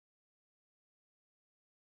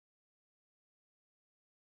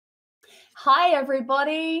Hi,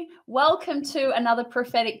 everybody. Welcome to another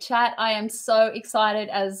prophetic chat. I am so excited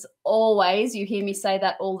as always. You hear me say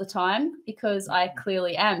that all the time because I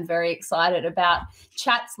clearly am very excited about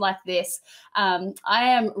chats like this. I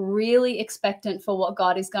am really expectant for what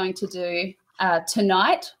God is going to do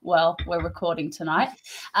tonight. Well, we're recording tonight.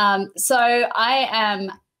 So I am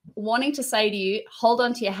wanting to say to you, hold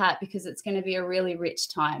on to your hat because it's going to be a really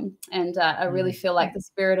rich time. And I really feel like the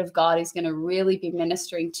Spirit of God is going to really be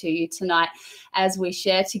ministering to you tonight as we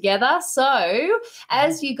share together. So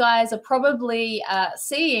as you guys are probably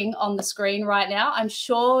seeing on the screen right now, I'm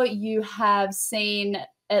sure you have seen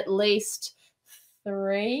at least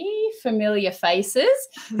 3 familiar faces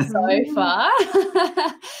so far.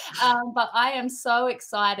 But I am so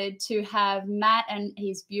excited to have Matt and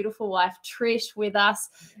his beautiful wife, Trish, with us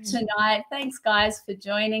tonight. Thanks, guys, for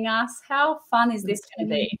joining us. How fun is this going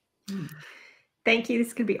to be? Thank you. This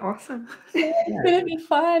is going to be awesome. It's going to be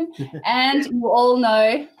fun. And you all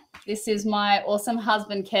know this is my awesome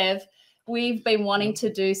husband, Kev. We've been wanting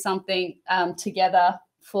to do something together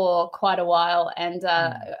for quite a while, and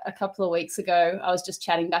a couple of weeks ago I was just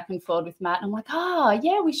chatting back and forth with Matt, and I'm like, oh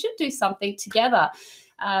yeah, we should do something together,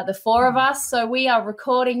 the 4 of us. So we are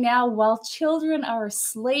recording now while children are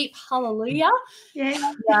asleep. Hallelujah.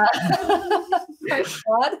 Yeah. Praise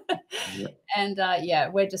God. Yeah. And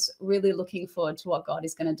we're just really looking forward to what God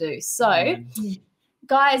is going to do. So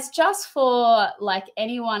guys, just for like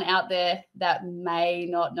anyone out there that may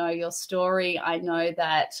not know your story, I know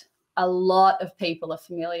that a lot of people are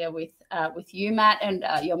familiar with you, Matt, and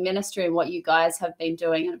your ministry and what you guys have been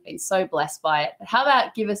doing, and have been so blessed by it. But how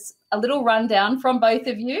about give us a little rundown from both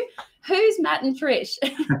of you? Who's Matt and Trish?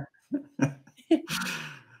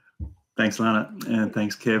 Thanks, Lana, and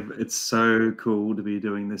thanks, Kev. It's so cool to be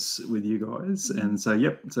doing this with you guys. And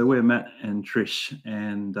so, so we're Matt and Trish,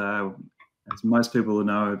 and as most people who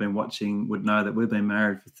know, have been watching, would know that we've been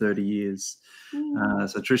married for 30 years.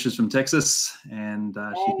 So Trish is from Texas, and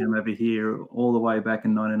she came over here all the way back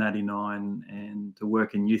in 1989, and to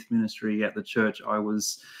work in youth ministry at the church. I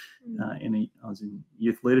was in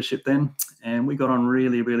youth leadership then, and we got on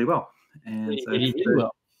really, really well. And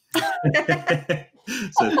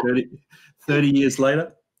so 30 years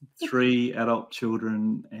later, 3 adult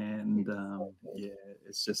children, and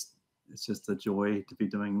it's just a joy to be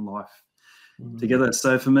doing life together.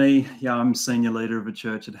 So for me, I'm senior leader of a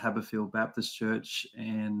church at Haberfield Baptist Church,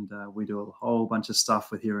 and we do a whole bunch of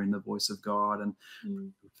stuff with hearing the voice of God and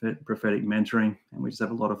prophetic mentoring, and we just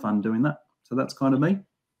have a lot of fun doing that. So that's kind of me.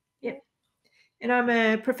 Yep. And I'm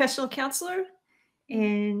a professional counselor,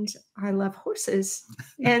 and I love horses.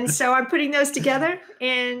 And so I'm putting those together,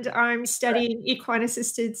 and I'm studying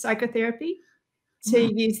equine-assisted psychotherapy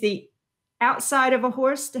to use the outside of a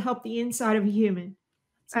horse to help the inside of a human.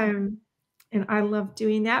 And I love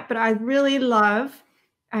doing that, but I really love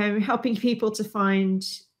helping people to find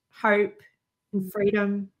hope and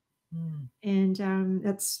freedom. And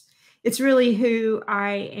it's really who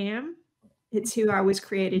I am. It's who I was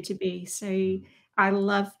created to be. So I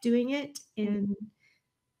love doing it, and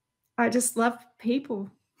I just love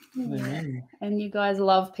people. Yeah. And you guys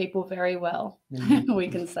love people very well. We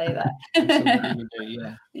can say that. Absolutely do,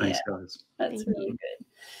 yeah. Thanks, guys. That's really good.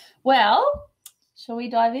 Well, shall we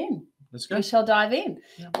dive in? Let's go. We shall dive in.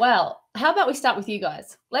 Yeah. Well, how about we start with you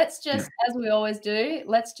guys? Let's just, as we always do,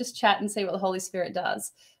 let's just chat and see what the Holy Spirit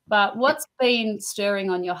does. But what's been stirring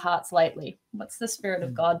on your hearts lately? What's the Spirit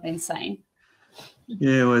of God been saying?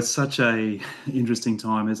 Yeah, well, it's such a interesting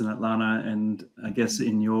time, isn't it, Lana? And I guess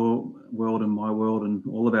in your world and my world and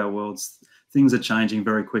all of our worlds, things are changing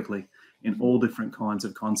very quickly in all different kinds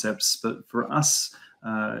of concepts. But for us,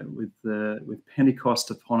 with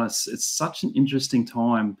Pentecost upon us, it's such an interesting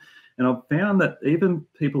time. And I've found that even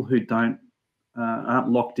people who aren't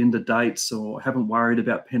locked into dates or haven't worried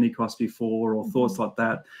about Pentecost before or thoughts like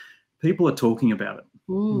that, people are talking about it.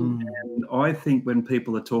 And I think when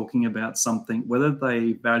people are talking about something, whether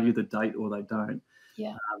they value the date or they don't,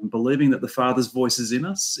 believing that the Father's voice is in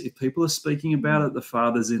us, if people are speaking about it, the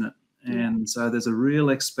Father's in it. And so there's a real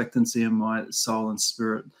expectancy in my soul and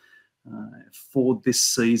spirit for this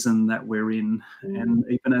season that we're in. And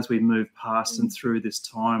even as we move past and through this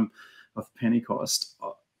time of Pentecost,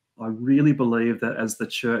 I really believe that as the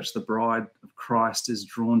church, the bride of Christ, is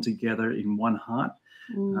drawn together in one heart,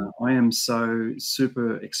 I am so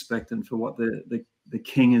super expectant for what the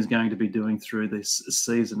King is going to be doing through this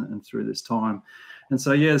season and through this time. And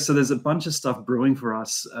so, so there's a bunch of stuff brewing for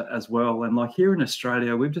us as well. And like here in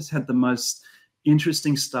Australia, we've just had the most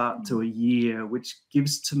interesting start to a year, which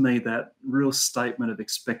gives to me that real statement of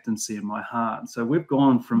expectancy in my heart. So we've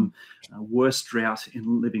gone from worst drought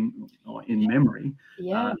in living or in memory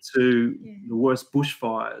to the worst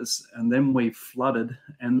bushfires, and then we flooded,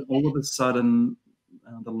 and all of a sudden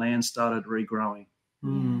the land started regrowing.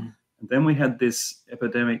 And then we had this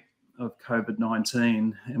epidemic of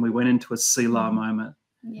COVID-19, and we went into a Selah moment.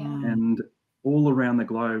 And all around the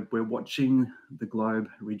globe, we're watching the globe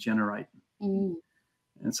regenerate. And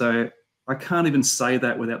so I can't even say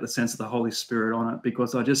that without the sense of the Holy Spirit on it,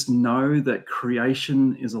 because I just know that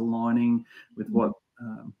creation is aligning with what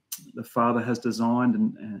the Father has designed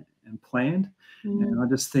and planned. And I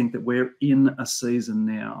just think that we're in a season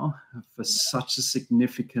now for such a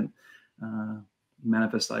significant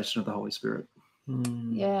manifestation of the Holy Spirit.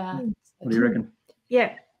 Yeah. What do you reckon?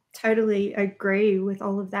 Yeah, totally agree with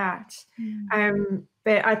all of that.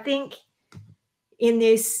 But I think in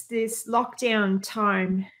this lockdown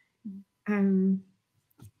time,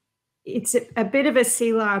 it's a bit of a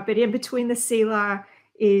Selah, but in between the Selah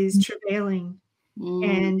is travailing,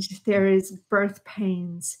 and there is birth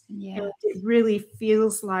pains. And it really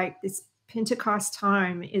feels like this Pentecost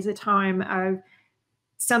time is a time of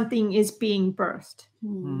something is being birthed.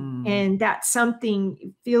 And that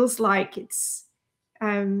something feels like it's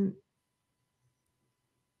the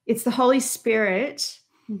Holy Spirit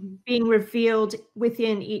being revealed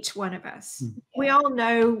within each one of us. We all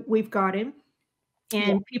know we've got him,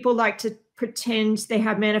 and people like to pretend they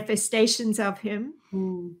have manifestations of him,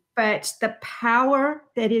 but the power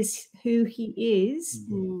that is who he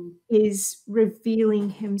is revealing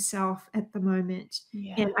himself at the moment.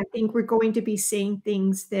 And I think we're going to be seeing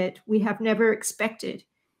things that we have never expected.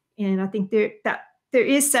 And I think there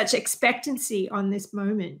is such expectancy on this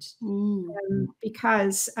moment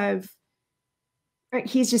because of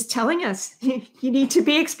he's just telling us you need to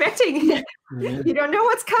be expecting. You don't know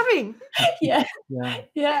what's coming. So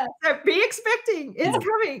be expecting, it's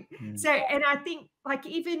coming. So, and I think like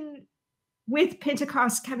even with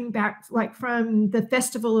Pentecost coming back, like from the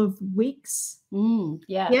Festival of Weeks. So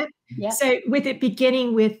with it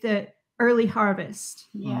beginning with the early harvest.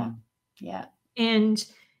 And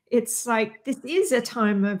it's like, this is a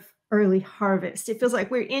time of early harvest. It feels like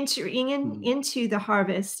we're entering into the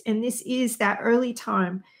harvest, and this is that early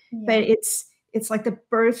time, but it's like the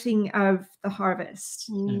birthing of the harvest.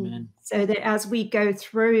 So that as we go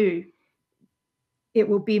through, it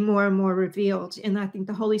will be more and more revealed. And I think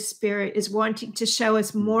the Holy Spirit is wanting to show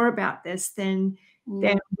us more about this than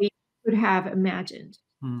we could have imagined.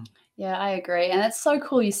 Yeah, I agree. And it's so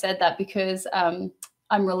cool you said that, because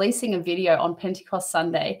I'm releasing a video on Pentecost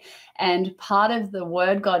Sunday, and part of the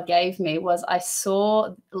word God gave me was I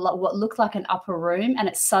saw what looked like an upper room, and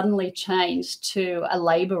it suddenly changed to a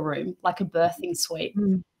labor room, like a birthing suite.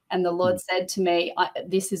 And the Lord said to me,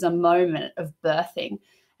 this is a moment of birthing.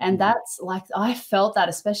 And that's like, I felt that,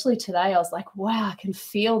 especially today. I was like, wow, I can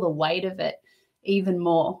feel the weight of it even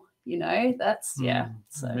more, you know. That's so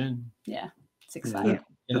it's exciting.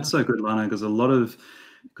 That's so good, Lana, because a lot of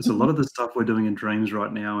the stuff we're doing in dreams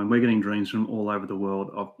right now, and we're getting dreams from all over the world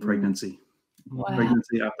of pregnancy.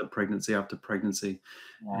 Pregnancy after pregnancy after pregnancy.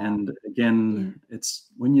 And again,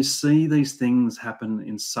 it's when you see these things happen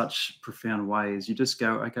in such profound ways, you just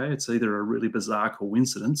go, okay, it's either a really bizarre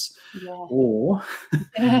coincidence or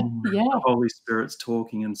the Holy Spirit's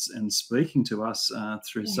talking and speaking to us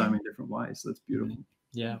through so many different ways. That's beautiful.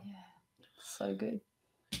 So good.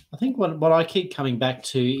 I think what I keep coming back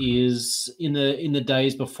to is in the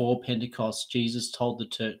days before Pentecost, Jesus told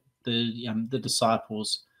the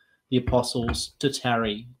disciples, the apostles, to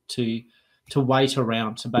tarry, to wait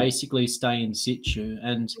around, to basically stay in situ.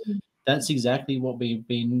 And that's exactly what we've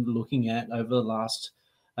been looking at over the last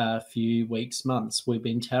few weeks, months. We've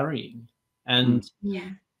been tarrying. And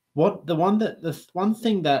the one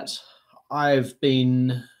thing that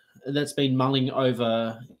that's been mulling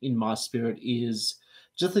over in my spirit is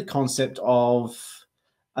just the concept of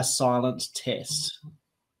a silent test.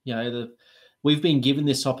 You know, we've been given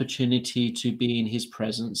this opportunity to be in his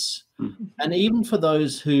presence. And even for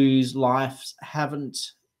those whose lives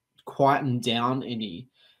haven't quietened down any,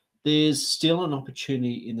 there's still an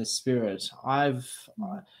opportunity in the Spirit. I've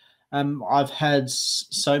had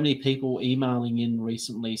so many people emailing in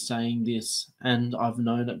recently saying this, and I've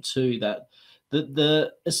known it too, that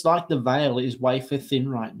it's like the veil is wafer thin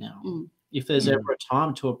right now. If there's ever a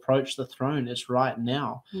time to approach the throne, it's right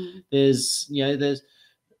now. There's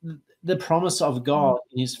the promise of God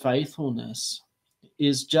in his faithfulness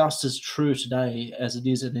is just as true today as it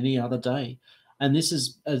is at any other day. And this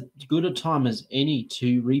is as good a time as any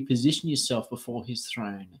to reposition yourself before his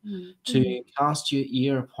throne, to cast your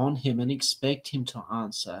ear upon him and expect him to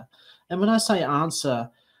answer. And when I say answer,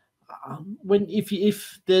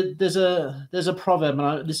 there's a proverb,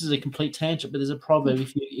 and this is a complete tangent, but there's a proverb: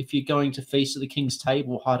 if you're going to feast at the king's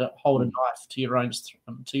table, hold a knife to your own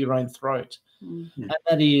throat. And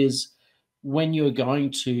that is, when you're going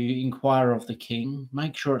to inquire of the king,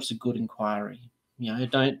 make sure it's a good inquiry.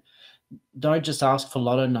 Don't just ask for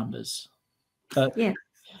lotto numbers, but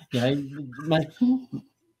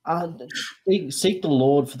seek the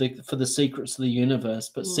Lord for the secrets of the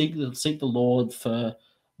universe, but seek the Lord for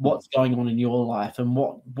what's going on in your life and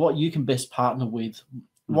what you can best partner with,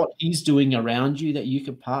 what he's doing around you that you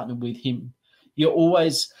can partner with him.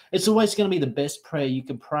 It's always going to be the best prayer you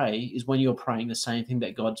can pray is when you're praying the same thing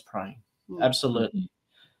that God's praying. Absolutely.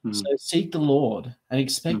 So seek the Lord and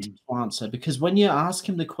expect him to answer, because when you ask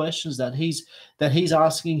him the questions that he's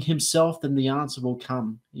asking himself, then the answer will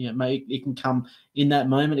come. It can come in that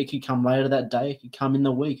moment, it can come later that day, it can come in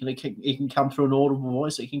the week, and it can come through an audible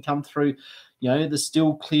voice, it can come through, the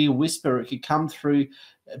still clear whisper, it could come through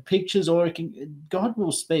pictures, or God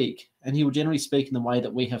will speak, and he will generally speak in the way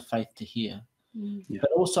that we have faith to hear. But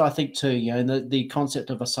also I think too, the concept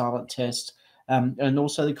of a silent test, and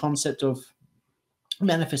also the concept of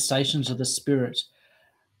manifestations of the Spirit,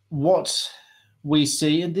 what we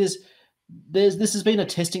see, and this has been a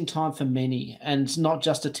testing time for many, and not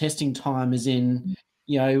just a testing time as in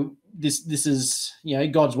this is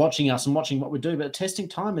God's watching us and watching what we do, but a testing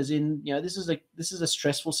time as in this is a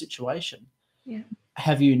stressful situation.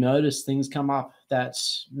 Have you noticed things come up that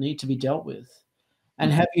need to be dealt with,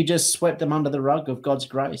 and have you just swept them under the rug of God's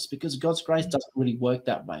grace? Because God's grace doesn't really work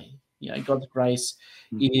that way. God's grace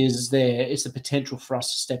is there. It's the potential for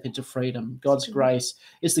us to step into freedom. God's grace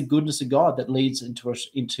is the goodness of God that leads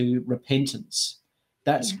into repentance.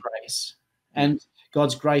 That's grace. And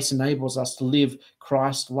God's grace enables us to live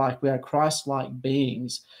Christ-like. We are Christ-like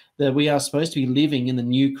beings, that we are supposed to be living in the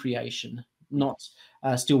new creation, not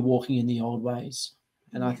still walking in the old ways.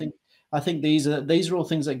 And I think these are all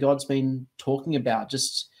things that God's been talking about.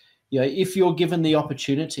 Just, if you're given the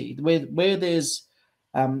opportunity,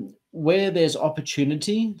 where there's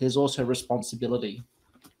opportunity, there's also responsibility.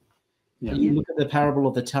 You look at the parable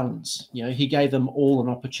of the talents. He gave them all an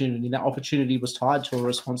opportunity. That opportunity was tied to a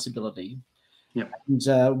responsibility. And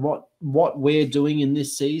what we're doing in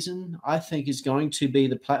this season, I think, is going to be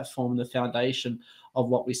the platform and the foundation of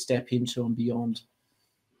what we step into and beyond.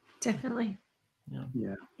 Definitely.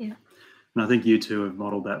 Yeah. And I think you two have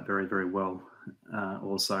modeled that very, very well.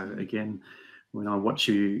 Also, again, when I watch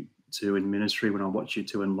you two in ministry, when I watch you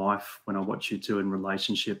two in life, when I watch you two in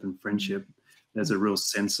relationship and friendship, there's a real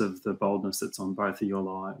sense of the boldness that's on both of your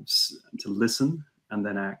lives to listen and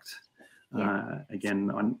then act. Again,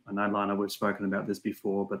 I know, Lana, we've spoken about this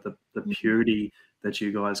before, but the purity that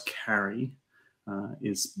you guys carry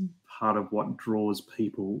is part of what draws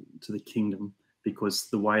people to the kingdom, because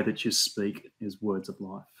the way that you speak is words of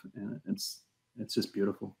life, and it's just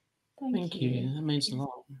beautiful. Thank you. That means a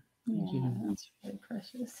lot. Thank you. That's really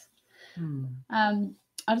precious.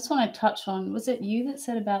 I just want to touch on, was it you that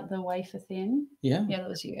said about the wafer thin? Yeah, that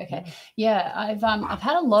was you. Okay. Yeah, I've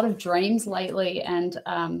had a lot of dreams lately, and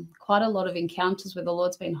quite a lot of encounters where the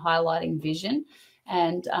Lord's been highlighting vision.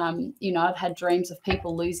 And I've had dreams of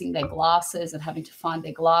people losing their glasses and having to find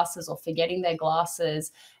their glasses, or forgetting their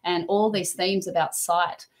glasses, and all these themes about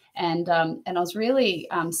sight. And I was really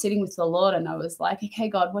sitting with the Lord, and I was like, okay,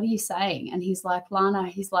 God, what are you saying? And he's like, Lana,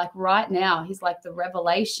 he's like, right now, he's like, the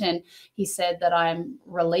revelation, he said, that I'm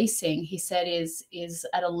releasing, he said, is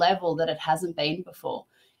at a level that it hasn't been before.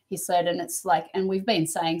 He said, and it's like, and we've been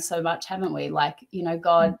saying so much, haven't we? Like,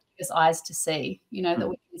 God gives eyes to see, that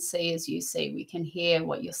we can see as you see, we can hear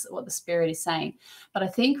what the Spirit is saying. But I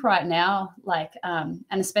think right now, like, and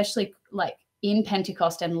especially like in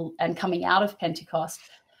Pentecost and coming out of Pentecost,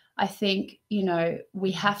 I think,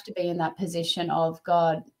 we have to be in that position of,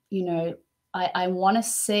 God, I want to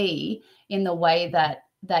see in the way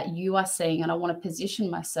that you are seeing, and I want to position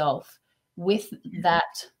myself with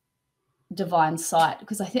that divine sight,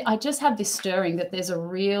 because I just have this stirring that there's a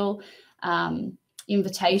real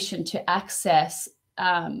invitation to access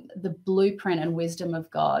the blueprint and wisdom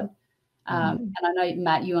of God. And I know,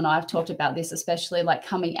 Matt, you and I have talked about this, especially like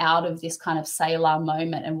coming out of this kind of Selah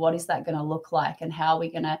moment, and what is that going to look like, and how are we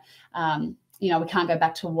going to, we can't go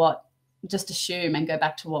back to just assume and go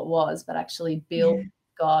back to what was, but actually build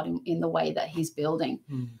God in the way that he's building.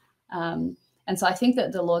 And so I think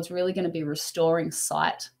that the Lord's really going to be restoring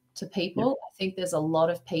sight to people. I think there's a lot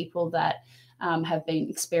of people that have been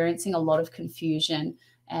experiencing a lot of confusion,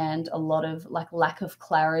 and a lot of like lack of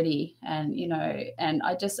clarity. And, you know, and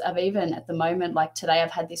I've even at the moment, like today, I've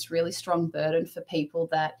had this really strong burden for people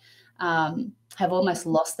that have almost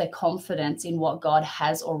lost their confidence in what God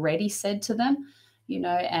has already said to them, you know,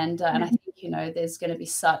 and I think, you know, there's going to be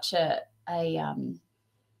such an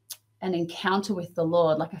encounter with the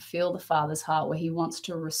Lord. Like I feel the Father's heart where he wants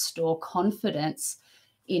to restore confidence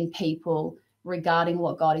in people regarding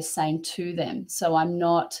what God is saying to them. So I'm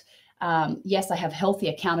not, yes, I have healthy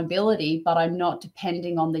accountability, but I'm not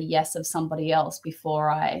depending on the yes of somebody else before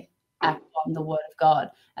I act on the word of God.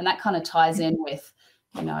 And that kind of ties in with,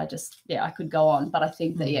 you know, I could go on, but I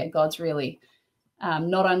think that, yeah, God's really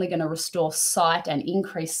not only going to restore sight and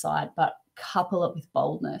increase sight, but couple it with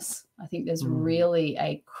boldness. I think there's really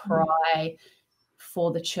a cry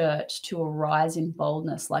for the church to arise in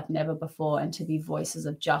boldness like never before, and to be voices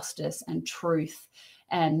of justice and truth,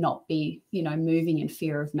 and not be, you know, moving in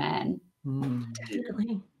fear of man.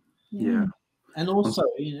 Definitely. Yeah. And also,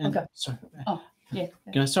 Okay. sorry. Oh,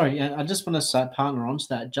 yeah. Sorry, I just want to partner onto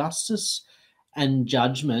that. Justice and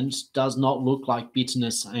judgment does not look like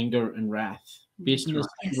bitterness, anger, and wrath. Bitterness,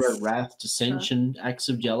 anger, wrath, dissension, acts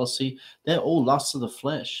of jealousy, they're all lusts of the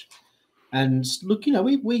flesh. And look, you know,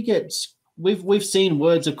 we've seen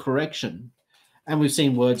words of correction, and we've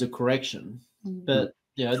seen words of correction. But,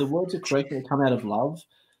 you know, the words of correction that come out of love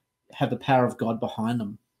have the power of God behind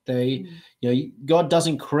them. They, you know, God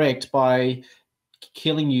doesn't correct by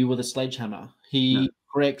killing you with a sledgehammer. He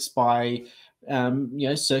corrects by, you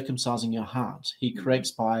know, circumcising your heart. He corrects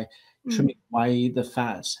by trimming away the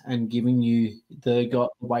fat and giving you the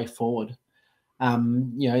way forward.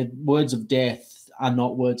 You know, words of death are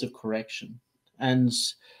not words of correction, and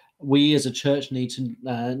we as a church need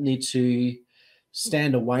to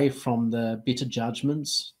stand away from the bitter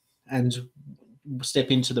judgments and step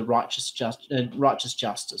into the righteous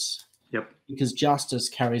justice. Yep. Because justice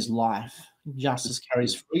carries life, justice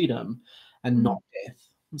carries freedom, and not death.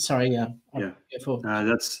 I'm sorry.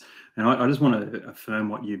 That's, and I just want to affirm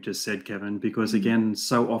what you've just said, Kevin, because again,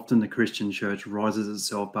 so often the Christian church rises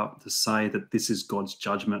itself up to say that this is God's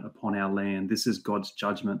judgment upon our land. This is God's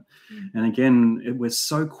judgment. And again, we're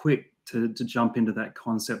so quick to jump into that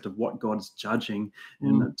concept of what God's judging.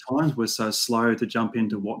 And at times we're so slow to jump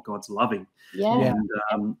into what God's loving. Yeah.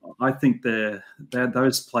 And I think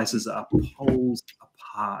those places are poles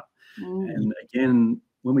apart. And again,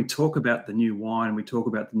 when we talk about the new wine, we talk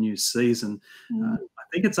about the new season, I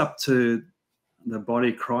think it's up to the body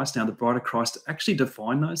of Christ now, the bride of Christ, to actually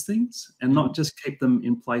define those things and not just keep them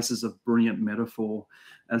in places of brilliant metaphor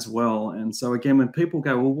as well. And so again, when people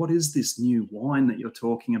go, well, what is this new wine that you're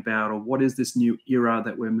talking about, or what is this new era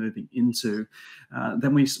that we're moving into,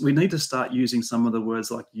 then we need to start using some of the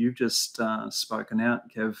words like you've just spoken out,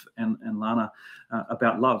 Kev and Lana,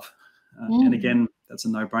 about love. And again, that's a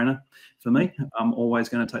no-brainer for me. I'm always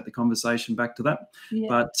going to take the conversation back to that.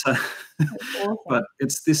 But awesome. But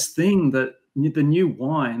it's this thing that the new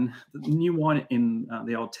wine in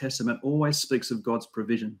the Old Testament always speaks of God's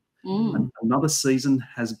provision. Another season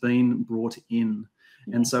has been brought in.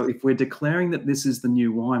 And so if we're declaring that this is the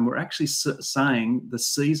new wine, we're actually saying the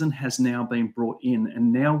season has now been brought in,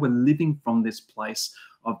 and now we're living from this place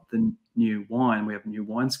of the new wine. We have new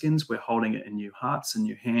wineskins, we're holding it in new hearts and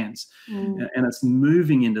new hands. And it's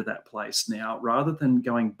moving into that place now, rather than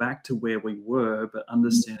going back to where we were, but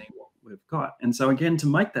understanding what we've got. And so again, to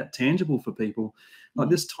make that tangible for people, like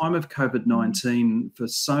this time of COVID-19,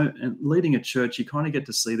 and leading a church, you kind of get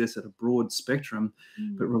to see this at a broad spectrum,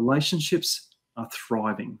 but relationships are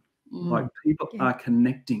thriving. Like people are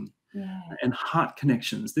connecting, and heart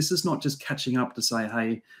connections. This is not just catching up to say,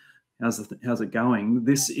 hey, how's it going?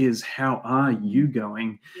 This is, how are you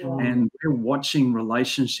going? And we're watching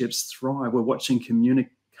relationships thrive. We're watching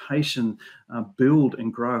communication build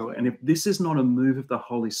and grow. And if this is not a move of the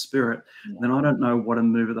Holy Spirit, then I don't know what a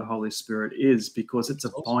move of the Holy Spirit is, because it's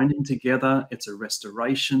a binding together, it's a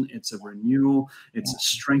restoration, it's a renewal, it's a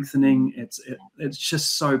strengthening. It's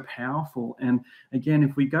just so powerful. And again,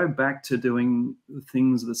 if we go back to doing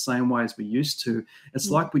things the same way as we used to, it's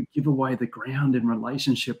like we give away the ground in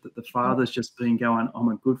relationship, that the Father's just been going, I'm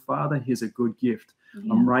a good Father, here's a good gift.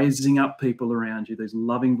 I'm raising up people around you, these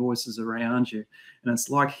loving voices around you. And it's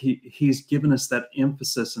like he's given us that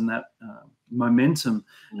emphasis and that momentum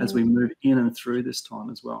as we move in and through this time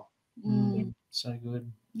as well. So good.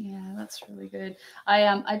 Yeah, that's really good.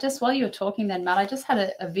 I just, while you were talking then, Matt, I just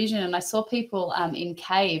had a vision, and I saw people in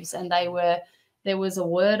caves, and there was a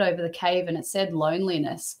word over the cave, and it said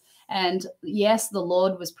loneliness. And yes, the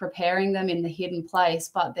Lord was preparing them in the hidden place,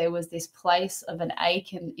 but there was this place of an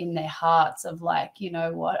ache in their hearts of like, you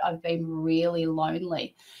know what, I've been really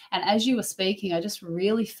lonely. And as you were speaking, I just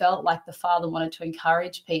really felt like the Father wanted to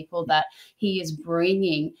encourage people that he is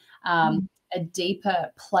bringing a deeper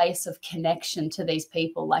place of connection to these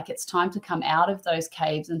people. Like it's time to come out of those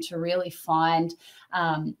caves and to really find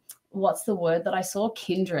what's the word that I saw?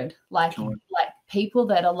 Kindred, like people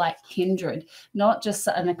that are like kindred, not just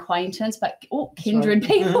an acquaintance, but kindred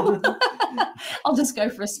people. I'll just go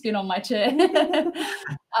for a spin on my chair.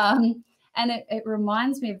 And it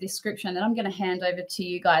reminds me of this scripture, and then I'm going to hand over to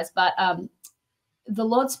you guys. But the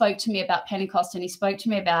Lord spoke to me about Pentecost, and he spoke to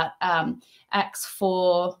me about Acts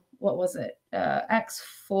 4, what was it? Acts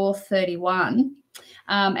 4:31.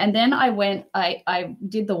 And then I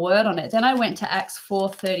did the word on it. Then I went to Acts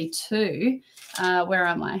 4:32. Where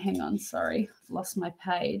am I? Hang on, sorry, I've lost my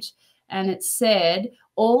page. And it said,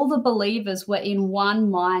 all the believers were in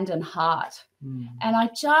one mind and heart. And I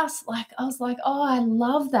was like, oh, I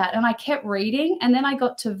love that. And I kept reading. And then I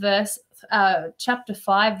got to chapter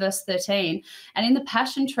 5, verse 13. And in the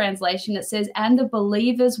Passion Translation, it says, and the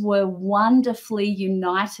believers were wonderfully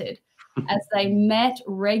united as they met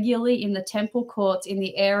regularly in the temple courts in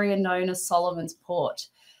the area known as Solomon's Porch.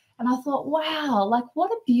 And I thought, wow, like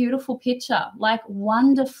what a beautiful picture, like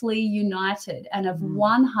wonderfully united and of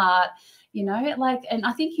one heart, you know, like, and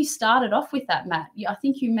I think you started off with that, Matt. I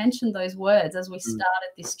think you mentioned those words as we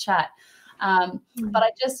started this chat. But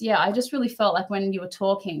I just really felt like when you were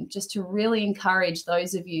talking, just to really encourage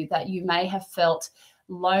those of you that you may have felt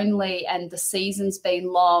lonely and the season's been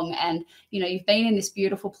long and, you know, you've been in this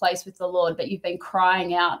beautiful place with the Lord, but you've been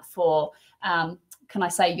crying out for, can I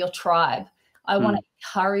say, your tribe. I want to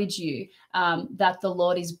encourage you that the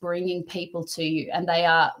Lord is bringing people to you, and they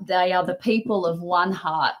are the people of one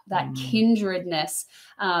heart, that kindredness,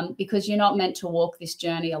 because you're not meant to walk this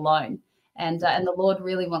journey alone. And the Lord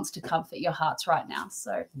really wants to comfort your hearts right now.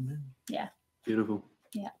 So, yeah. Beautiful.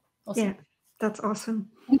 Yeah. Awesome. Yeah, that's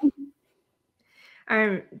awesome.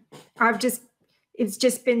 It's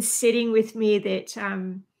just been sitting with me that,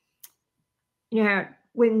 you know,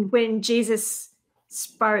 when Jesus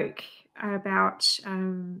spoke about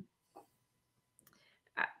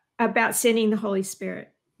sending the Holy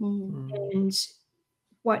Spirit and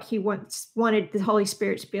what he wanted the Holy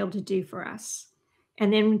Spirit to be able to do for us.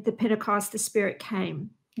 And then with the Pentecost, the Spirit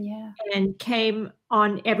came. Yeah. And came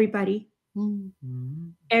on everybody.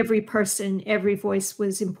 Every person, every voice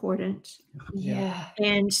was important. Yeah.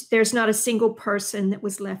 And there's not a single person that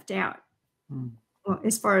was left out. Well,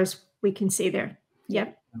 as far as we can see there.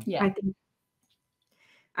 Yep. Yeah. I think.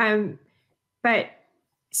 But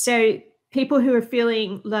so people who are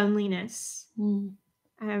feeling loneliness, in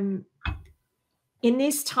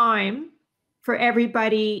this time, for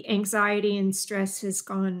everybody, anxiety and stress has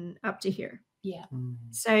gone up to here. Yeah.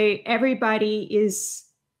 So everybody is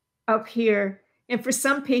up here. And for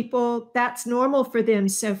some people, that's normal for them.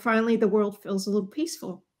 So finally the world feels a little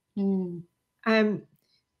peaceful.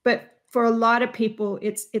 But for a lot of people,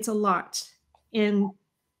 it's a lot. And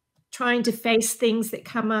trying to face things that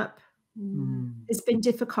come up has been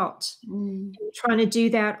difficult. And trying to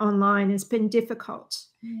do that online has been difficult.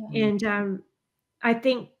 And I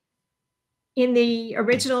think in the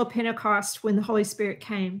original Pentecost, when the Holy Spirit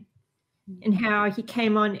came, and how he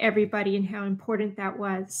came on everybody and how important that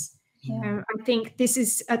was. I think this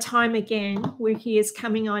is a time again where he is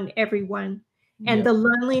coming on everyone, and the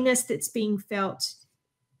loneliness that's being felt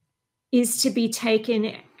is to be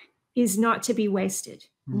taken, is not to be wasted.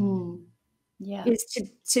 Is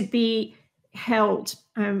to be held.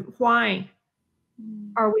 Why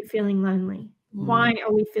are we feeling lonely? Why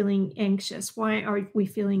are we feeling anxious? Why are we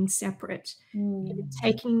feeling separate? And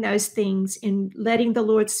taking those things and letting the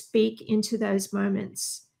Lord speak into those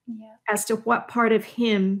moments as to what part of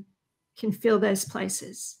him can fill those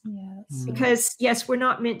places. Because yes, we're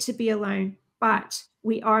not meant to be alone, but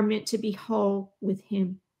we are meant to be whole with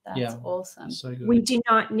him. That's awesome. So good. We do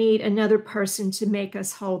not need another person to make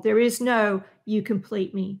us whole. There is no, you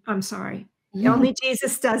complete me. I'm sorry. Only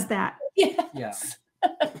Jesus does that. Yes.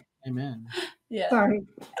 Amen. Yeah. Sorry.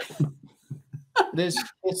 There's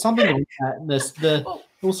something like that.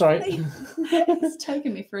 Sorry. It's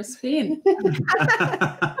taking me for a spin.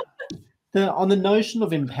 On the notion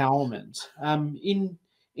of empowerment,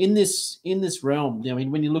 in this realm, I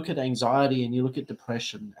mean, when you look at anxiety and you look at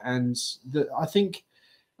depression, and I think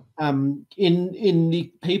in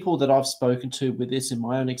the people that I've spoken to with this, in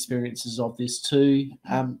my own experiences of this too,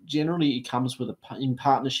 generally it comes in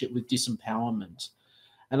partnership with disempowerment.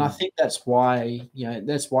 And I think that's why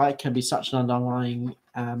it can be such an underlying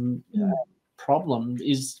problem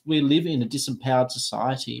is we live in a disempowered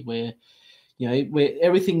society where, where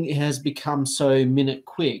everything has become so minute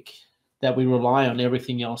quick that we rely on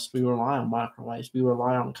everything else. We rely on microwaves. We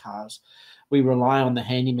rely on cars. We rely on the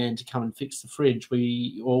handyman to come and fix the fridge.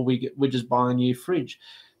 We just buy a new fridge.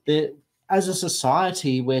 As a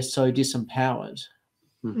society, we're so disempowered.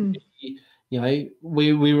 Mm.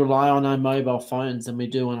 We rely on our mobile phones than we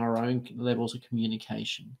do on our own levels of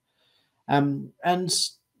communication. And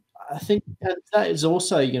I think that is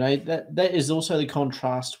also, that is also the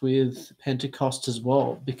contrast with Pentecost as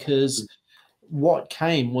well, because what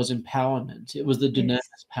came was empowerment. It was the dunamis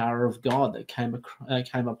power of God that came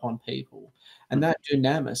upon people. And that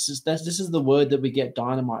dunamis, this is the word that we get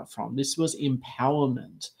dynamite from. This was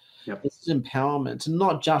empowerment. Yep. This is empowerment, and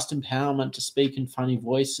not just empowerment to speak in funny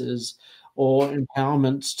voices or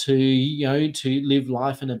empowerment to live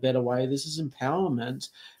life in a better way. This is empowerment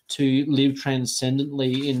to live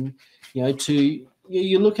transcendently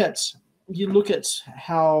you look at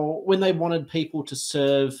how when they wanted people to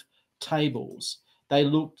serve tables,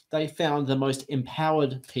 they found the most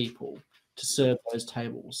empowered people to serve those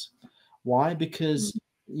tables. Why? Because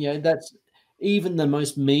that's even the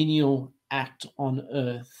most menial act on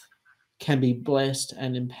earth can be blessed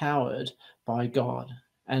and empowered by God.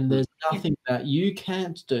 And there's nothing that you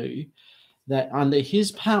can't do that under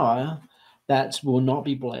his power that will not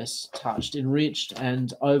be blessed, touched, enriched,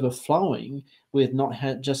 and overflowing with not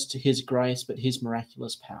just his grace, but his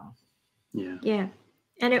miraculous power. Yeah. Yeah.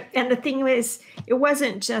 And the thing was, it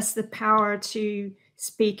wasn't just the power to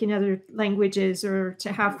speak in other languages or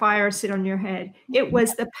to have fire sit on your head. It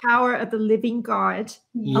was the power of the living God,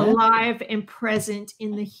 alive and present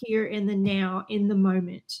in the here, in the now, in the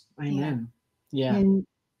moment. Amen. Yeah. And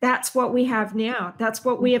that's what we have now. That's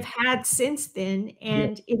what we have had since then.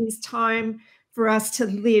 And it is time for us to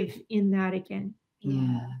live in that again.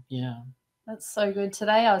 Yeah. That's so good.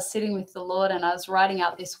 Today I was sitting with the Lord and I was writing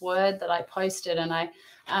out this word that I posted, and I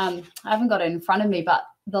haven't got it in front of me, but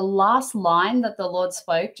the last line that the Lord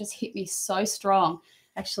spoke just hit me so strong.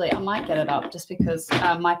 Actually, I might get it up just because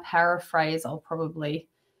my paraphrase, I'll probably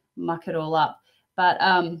muck it all up. But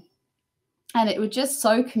and it was just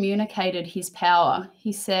so communicated his power.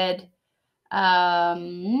 He said,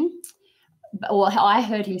 well, I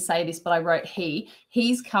heard him say this, but I wrote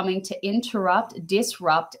he's coming to interrupt,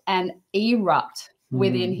 disrupt, and erupt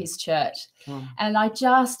within his church. And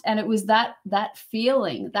it was that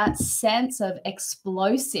feeling, that sense of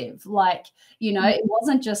explosive, like, it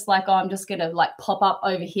wasn't just like, oh, I'm just going to like pop up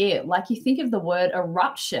over here. Like, you think of the word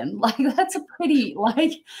eruption, like that's a pretty,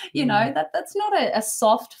 like, that's not a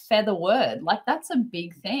soft feather word. Like, that's a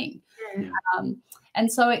big thing. And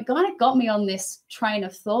so it kind of got me on this train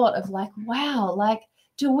of thought of like, wow, like,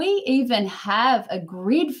 do we even have a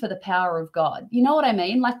grid for the power of God? You know what I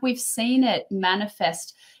mean? Like, we've seen it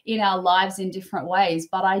manifest in our lives in different ways,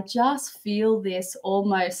 but I just feel this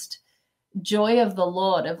almost joy of the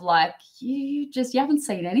Lord of like, you haven't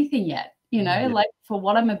seen anything yet, like for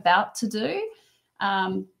what I'm about to do.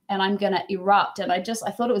 And I'm going to erupt. And I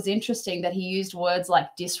thought it was interesting that he used words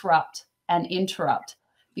like disrupt and interrupt,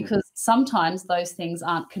 because sometimes those things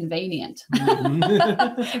aren't convenient,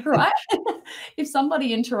 right? If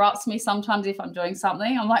somebody interrupts me, sometimes if I'm doing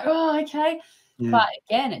something, I'm like, oh, okay. Yeah. But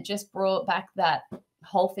again, it just brought back that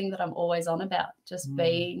whole thing that I'm always on about, just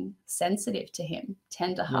being sensitive to him,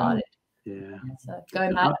 tender-hearted. Yeah. So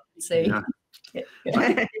go back and see.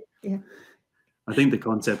 Yeah. I think the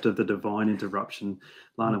concept of the divine interruption,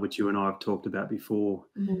 Lana, which you and I have talked about before,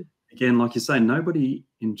 again, like you say, nobody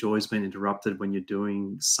enjoys being interrupted when you're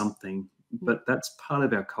doing something, but that's part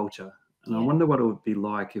of our culture. And I wonder what it would be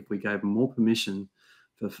like if we gave more permission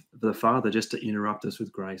for the Father just to interrupt us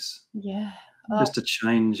with grace. Yeah. Just to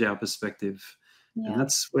change our perspective. Yeah. And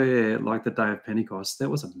that's where, like the day of Pentecost,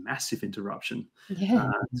 there was a massive interruption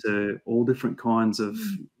to all different kinds of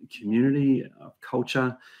community,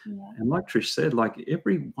 culture. Yeah. And like Trish said, like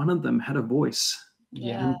every one of them had a voice.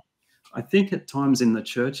 Yeah. And I think at times in the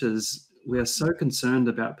churches, we are so concerned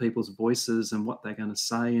about people's voices and what they're going to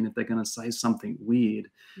say, and if they're going to say something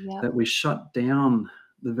weird, that we shut down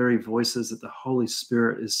the very voices that the Holy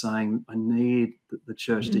Spirit is saying, I need the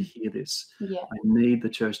church to hear this. Yeah. I need the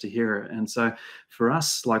church to hear it. And so for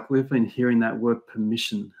us, like we've been hearing that word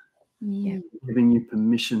permission, giving you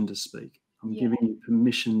permission to speak. I'm giving you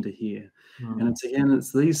permission to hear. And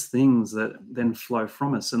it's these things that then flow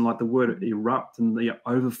from us. And like the word erupt and the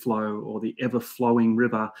overflow or the ever-flowing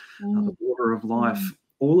river, the water of life,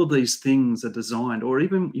 all of these things are designed, or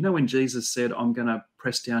even, when Jesus said, I'm going to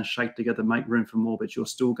press down, shake together, make room for more, but you're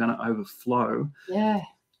still going to overflow. Yeah.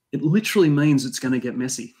 It literally means it's going to get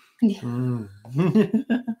messy.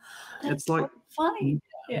 It's like funny.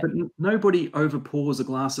 Yeah. But nobody overpours a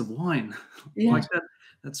glass of wine Yeah. like that.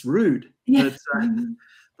 That's rude. Yeah.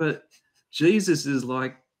 But Jesus is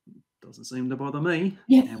like, doesn't seem to bother me.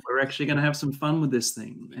 Yeah. And we're actually going to have some fun with this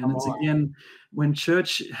thing. And Come it's on. again, when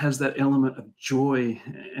church has that element of joy,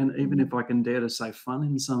 and even if I can dare to say fun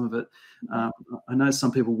in some of it, I know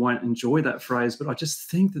some people won't enjoy that phrase, but I just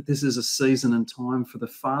think that this is a season and time for the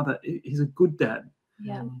Father. He's a good dad.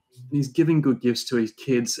 Yeah. And he's giving good gifts to his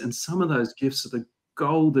kids. And some of those gifts are the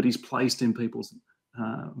gold that he's placed in people's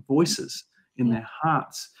voices, in their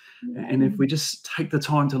hearts. And if we just take the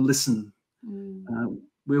time to listen,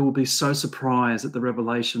 we will be so surprised at the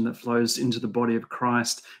revelation that flows into the body of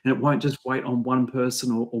Christ. And it won't just wait on one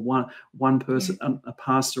person or one person, a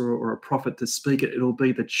pastor or a prophet to speak it. It'll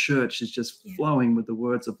be the church is just flowing with the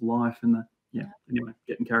words of life. And anyway,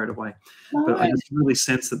 getting carried away. But I just really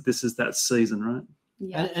sense that this is that season, right?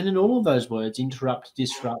 Yeah. And in all of those words, interrupt,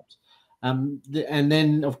 disrupt, and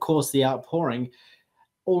then, of course, the outpouring,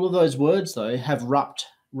 all of those words, though, have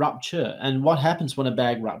rupture. And what happens when a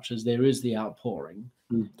bag ruptures? There is the outpouring.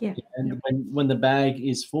 Yeah. And when the bag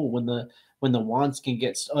is full, when the wineskin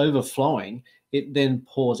gets overflowing, it then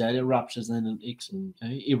pours out, it ruptures, and it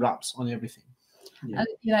erupts on everything. And,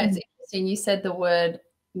 it's interesting. You said the word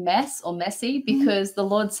mess or messy, because the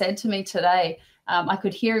Lord said to me today, I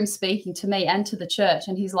could hear him speaking to me and to the church,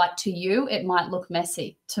 and he's like, to you, it might look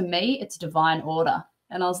messy. To me, it's divine order.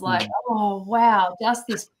 And I was like, oh, wow, just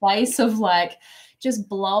this place of like just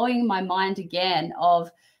blowing my mind again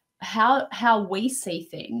of how we see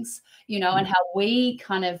things, and how we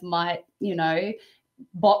kind of might,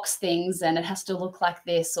 box things and it has to look like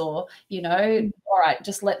this, or, all right,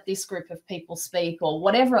 just let this group of people speak, or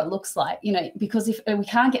whatever it looks like, because if we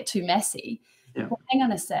can't get too messy, well, hang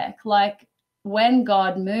on a sec, like when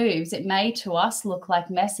God moves, it may to us look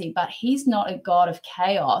like messy, but he's not a God of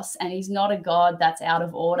chaos, and he's not a God that's out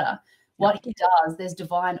of order. What he does, there's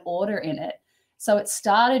divine order in it. So it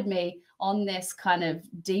started me on this kind of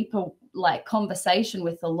deeper like conversation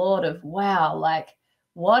with the Lord of, wow, like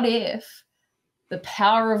what if the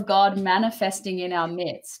power of God manifesting in our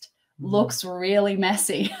midst looks really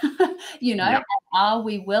messy, and are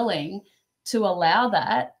we willing to allow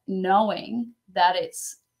that, knowing that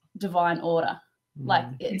it's divine order, like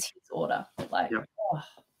it's his order, like,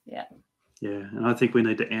 Yeah, and I think we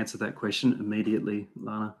need to answer that question immediately,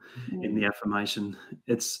 Lana, in the affirmation.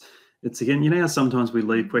 It's again, how sometimes we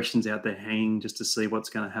leave questions out there hanging just to see what's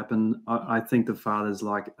going to happen. I think the Father's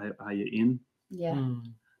like, are you in? Yeah.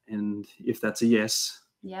 And if that's a yes,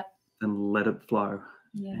 then let it flow.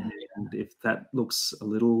 Yeah. And if that looks a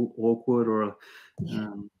little awkward, or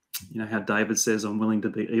how David says, I'm willing to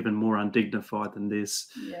be even more undignified than this.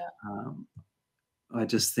 Yeah. I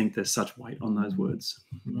just think there's such weight on those words.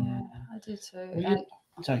 Yeah, I do too. Well,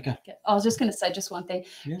 I was just going to say just one thing.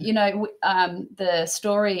 The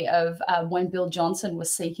story of when Bill Johnson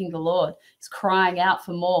was seeking the Lord, he's crying out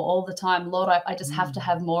for more all the time. Lord, I just have to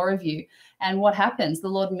have more of you. And what happens? The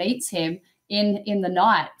Lord meets him in the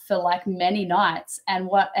night for like many nights,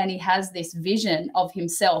 and he has this vision of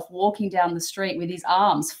himself walking down the street with his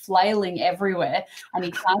arms flailing everywhere, and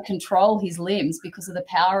he can't control his limbs because of the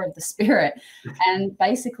power of the Spirit. And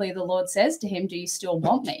basically the Lord says to him, do you still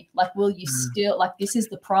want me? Like, will you still, like, this is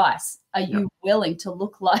the price. Are you willing to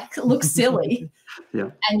look silly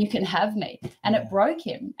and you can have me? And it broke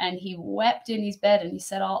him, and he wept in his bed, and he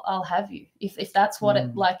said, I'll have you. If that's what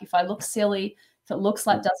it, like, if I look silly, if it looks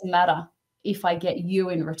like, doesn't matter, if I get you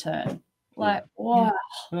in return. Like, wow.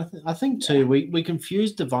 I think too, we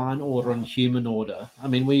confuse divine order and human order. I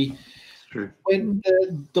mean, when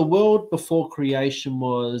the world before creation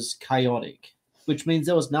was chaotic, which means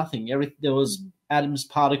there was nothing. There was atoms,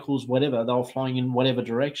 particles, whatever, they were flying in whatever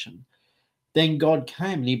direction. Then God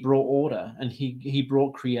came and he brought order, and he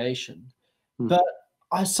brought creation. But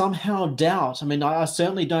I somehow doubt, I mean, I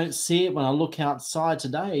certainly don't see it when I look outside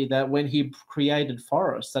today, that when he created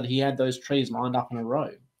forests, that he had those trees lined up in a row.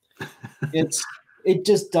 It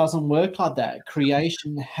just doesn't work like that.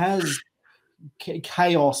 Creation has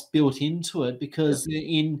chaos built into it, because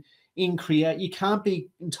in you can't be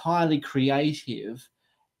entirely creative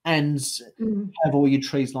and have all your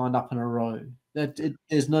trees lined up in a row.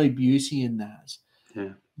 There's no beauty in that.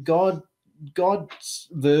 Yeah. God's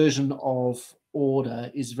version of order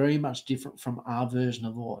is very much different from our version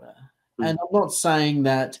of order. And I'm not saying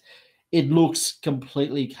that it looks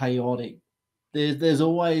completely chaotic. There's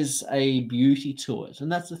always a beauty to it, and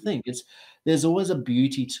that's the thing. There's always a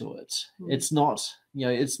beauty to it. It's not,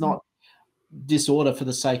 it's not disorder for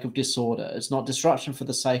the sake of disorder. It's not disruption for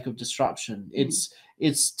the sake of disruption. It's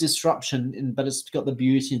it's disruption, but it's got the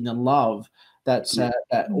beauty and the love that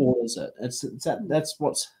orders it.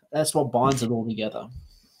 That's what binds it all together.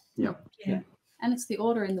 Yeah. And it's the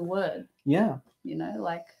order in the word. Yeah.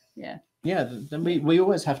 Yeah, then we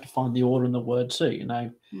always have to find the order in the word too.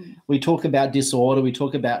 We talk about disorder, we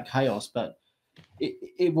talk about chaos, but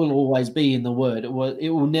it will always be in the word. It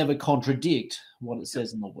will never contradict what it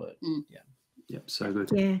says in the word. Yep, so good.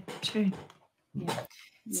 Yeah, true. Yeah.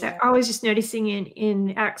 So I was just noticing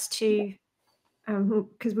in Acts 2,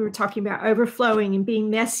 because we were talking about overflowing and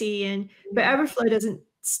being messy, but overflow doesn't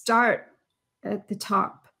start at the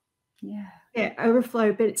top. Yeah,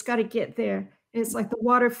 overflow, but it's got to get there. And it's like the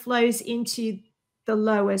water flows into the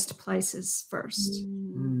lowest places first,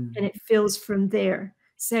 and it fills from there.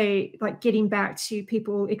 Say, like getting back to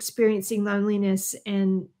people experiencing loneliness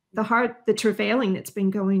and the travailing that's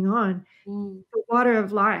been going on. The water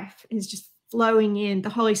of life is just flowing in. The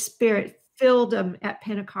Holy Spirit filled them at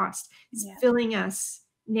Pentecost. It's filling us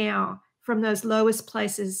now from those lowest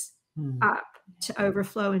places up to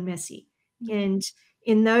overflow and messy. And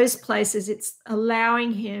in those places, it's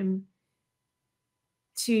allowing him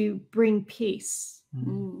to bring peace,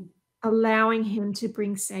 allowing him to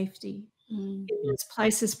bring safety. In those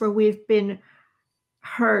places where we've been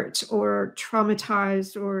hurt or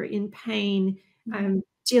traumatized or in pain,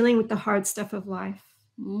 dealing with the hard stuff of life,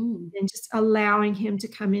 and just allowing him to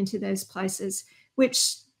come into those places,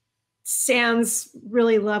 which sounds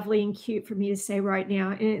really lovely and cute for me to say right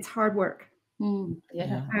now, and it's hard work.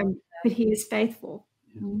 But he is faithful.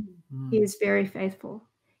 He is very faithful,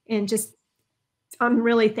 and just I'm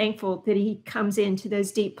really thankful that he comes into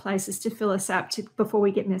those deep places to fill us up before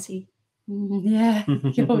we get messy. Yeah.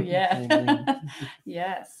 Oh, yeah.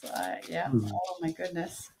 Yes. Oh, my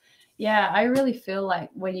goodness. Yeah, I really feel like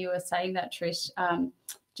when you were saying that, Trish,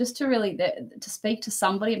 just to really to speak to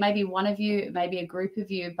somebody, maybe one of you, maybe a group of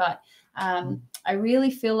you, but I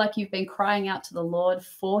really feel like you've been crying out to the Lord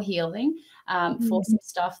for healing, for some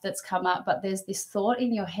stuff that's come up, but there's this thought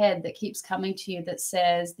in your head that keeps coming to you that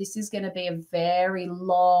says this is going to be a very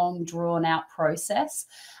long, drawn out process.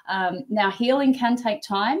 Now, healing can take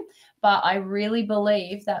time, but I really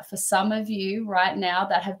believe that for some of you right now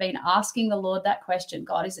that have been asking the Lord that question,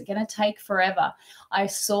 God, is it going to take forever? I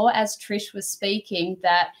saw as Trish was speaking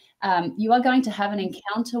that you are going to have an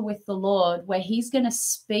encounter with the Lord where he's going to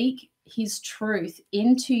speak his truth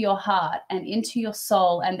into your heart and into your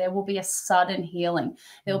soul, and there will be a sudden healing.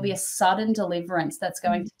 There will be a sudden deliverance that's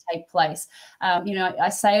going to take place. I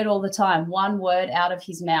say it all the time, one word out of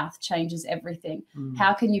his mouth changes everything.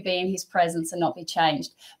 How can you be in his presence and not be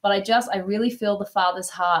changed? But I really feel the Father's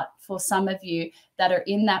heart for some of you that are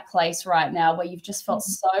in that place right now where you've just felt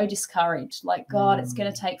so discouraged, like, God, it's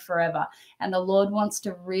going to take forever. And the Lord wants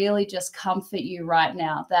to really just comfort you right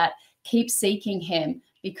now that keep seeking him,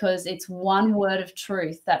 because it's one word of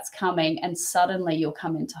truth that's coming, and suddenly you'll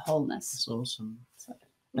come into wholeness. That's awesome.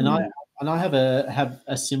 And I have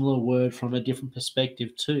a similar word from a different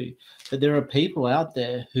perspective too. That there are people out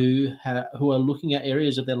there who are looking at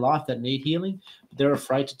areas of their life that need healing, but they're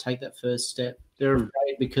afraid to take that first step. They're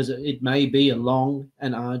afraid because it may be a long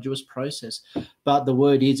and arduous process, but the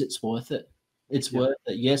word is it's worth it. It's worth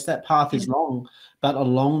it. Yes, that path is long, but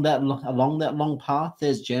along that long path,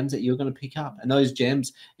 there's gems that you're going to pick up, and those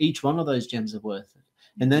gems, each one of those gems are worth it.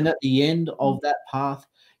 And then at the end of that path,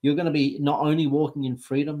 you're going to be not only walking in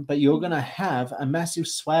freedom, but you're going to have a massive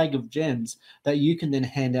swag of gems that you can then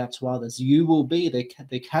hand out to others. You will be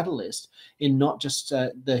the catalyst in not just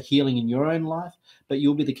the healing in your own life, but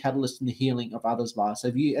you'll be the catalyst in the healing of others' lives.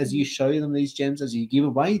 So as you show them these gems, as you give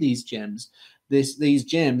away these gems, these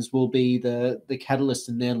gems will be the catalyst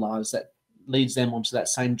in their lives that leads them onto that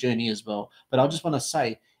same journey as well. But I just want to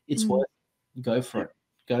say it's worth it. Go for it.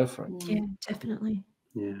 Go for it. Yeah, definitely.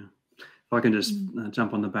 Yeah. If I can just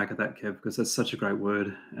jump on the back of that, Kev, because that's such a great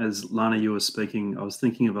word. As Lana, you were speaking, I was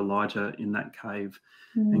thinking of Elijah in that cave,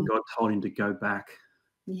 and God told him to go back.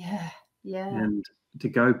 Yeah. And to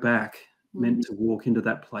go back meant to walk into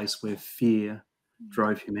that place where fear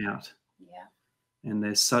drove him out. Yeah. And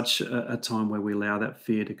there's such a time where we allow that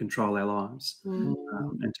fear to control our lives and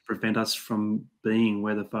to prevent us from being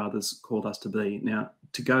where the Father's called us to be. Now,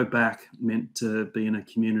 to go back meant to be in a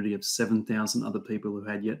community of 7,000 other people who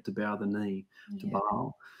had yet to bow the knee to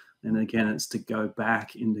Baal. And again, it's to go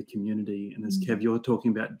back into community. And as Kev, you're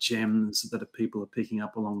talking about gems that people are picking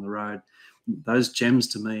up along the road. Those gems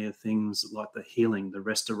to me are things like the healing, the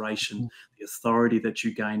restoration, the authority that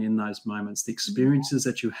you gain in those moments, the experiences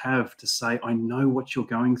that you have to say, I know what you're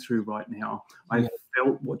going through right now. I've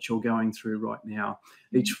felt what you're going through right now.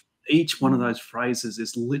 Each each one of those phrases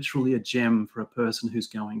is literally a gem for a person who's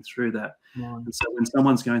going through that. And so when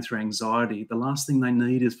someone's going through anxiety, the last thing they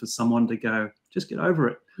need is for someone to go, just get over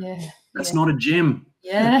it. Yeah. That's not a gem.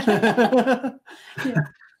 Yeah.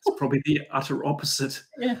 It's probably the utter opposite.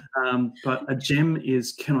 Yeah. But a gem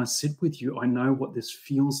is, can I sit with you? I know what this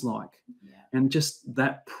feels like. Yeah. And just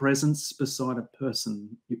that presence beside a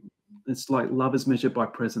person, it's like love is measured by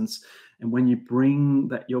presence. And when you bring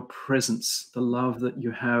that, your presence, the love that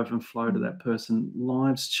you have and flow to that person,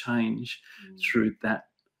 lives change through that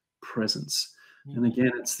presence. And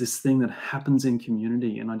again, it's this thing that happens in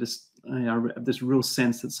community. And I have this real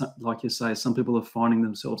sense that, like you say, some people are finding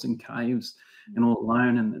themselves in caves and all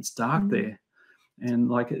alone, and it's dark there.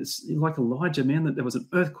 And it's like Elijah, man, that there was an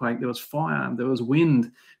earthquake, there was fire, there was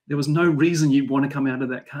wind. There was no reason you'd want to come out of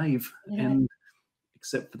that cave, and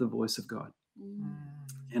except for the voice of God.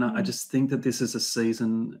 And I just think that this is a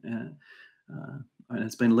season, and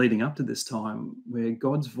it's been leading up to this time, where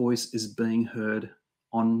God's voice is being heard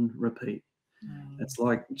on repeat. It's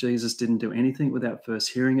like Jesus didn't do anything without first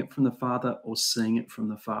hearing it from the Father or seeing it from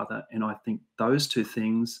the Father. And I think those two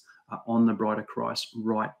things are on the bride of Christ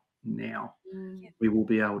right now. We will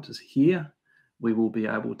be able to hear, we will be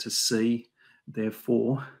able to see,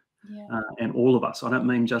 therefore, and all of us. I don't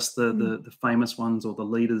mean just the famous ones or the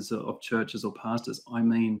leaders of churches or pastors. I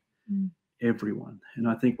mean everyone. And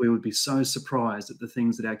I think we would be so surprised at the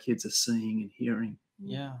things that our kids are seeing and hearing.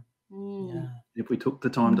 If we took the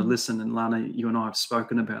time to listen, and Lana, you and I have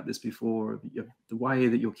spoken about this before, the way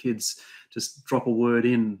that your kids just drop a word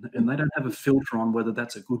in and they don't have a filter on whether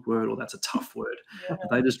that's a good word or that's a tough word.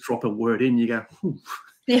 They just drop a word in, you go,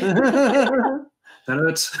 that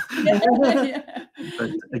hurts.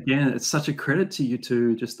 But again, it's such a credit to you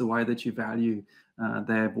two, just the way that you value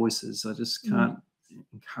their voices. I just can't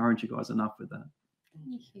encourage you guys enough with that.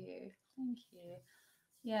 Thank you.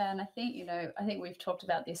 Yeah, and I think, I think we've talked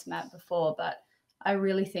about this, Matt, before, but I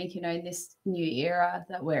really think, in this new era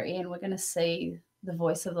that we're in, we're going to see the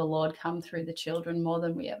voice of the Lord come through the children more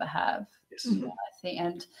than we ever have. Yes. I think,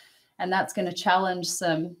 and that's going to challenge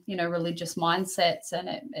some, religious mindsets, and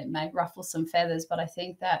it may ruffle some feathers, but I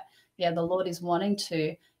think that, the Lord is wanting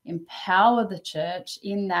to empower the church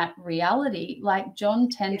in that reality. Like John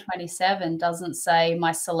 10:27 doesn't say,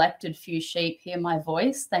 my selected few sheep hear my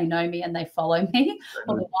voice, they know me and they follow me,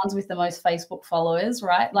 or the ones with the most Facebook followers,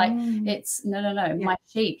 right? Like it's no, my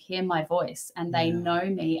sheep hear my voice and they know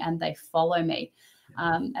me and they follow me.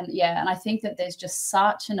 And I think that there's just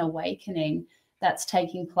such an awakening that's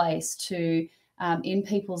taking place to in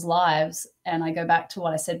people's lives. And I go back to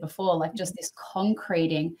what I said before, like just this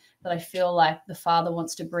concreting that I feel like the Father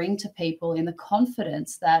wants to bring to people, in the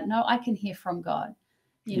confidence that, no, I can hear from God,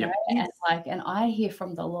 and I hear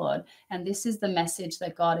from the Lord. And this is the message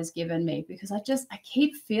that God has given me, because I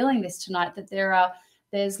keep feeling this tonight, that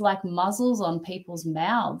there's like muzzles on people's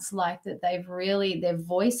mouths, like that their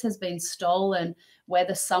voice has been stolen,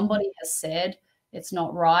 whether somebody has said it's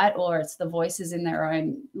not right, or it's the voices in their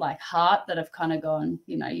own heart that have kind of gone,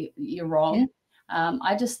 you're wrong.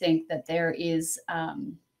 I just think that there is,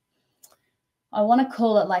 I want to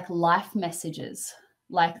call it like life messages,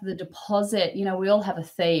 like the deposit. We all have a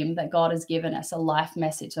theme that God has given us, a life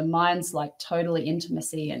message. And mine's like totally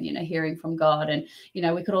intimacy and, hearing from God. And,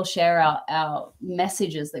 we could all share our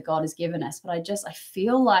messages that God has given us. But I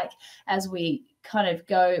feel like as we kind of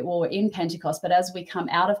go, or in Pentecost, but as we come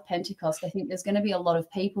out of Pentecost, I think there's going to be a lot of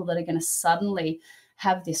people that are going to suddenly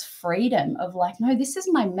have this freedom of like, no, this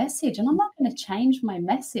is my message and I'm not going to change my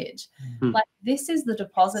message. Like, this is the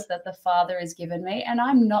deposit that the Father has given me, and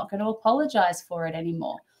I'm not going to apologize for it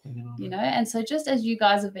anymore. And so just as you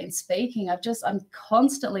guys have been speaking, I'm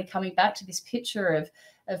constantly coming back to this picture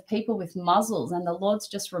of people with muzzles, and the Lord's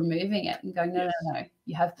just removing it and going, no,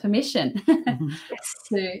 you have permission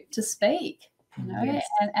to speak.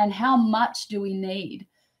 And how much do we need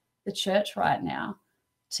the church right now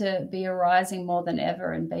to be arising more than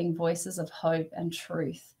ever and being voices of hope and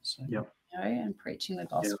truth, and preaching the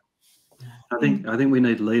gospel. I think we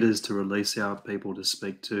need leaders to release our people to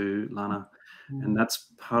speak to, Lana. And that's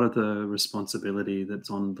part of the responsibility that's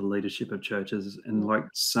on the leadership of churches. And like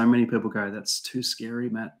so many people go, that's too scary,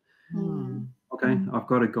 Matt. Okay, I've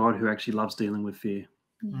got a God who actually loves dealing with fear.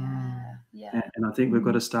 And I think we've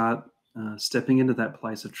got to start stepping into that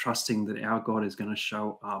place of trusting that our God is going to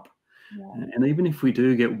show up. And even if we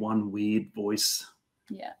do get one weird voice,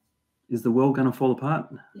 is the world going to fall apart?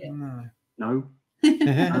 No.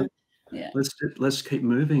 No. Let's keep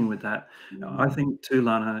moving with that. I think too,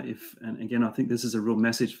 Lana, and again, I think this is a real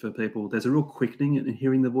message for people. There's a real quickening in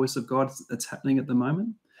hearing the voice of God that's happening at the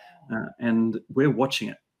moment, and we're watching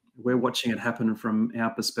it. we're watching it happen from our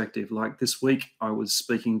perspective. Like this week, I was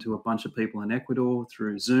speaking to a bunch of people in Ecuador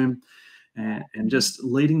through Zoom and just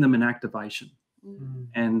leading them in activation.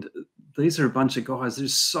 And these are a bunch of guys who are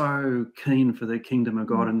so keen for the kingdom of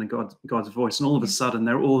God and God's voice. And all of a sudden,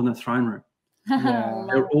 they're all in the throne room. Yeah.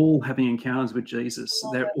 They're all having encounters with Jesus.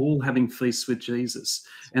 They're all having feasts with Jesus.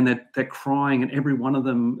 And they're crying. And every one of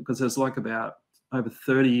them, because there's like about over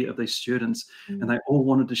 30 of these students, and they all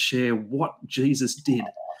wanted to share what Jesus did.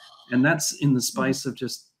 And that's in the space of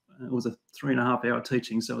just, it was a 3.5 hour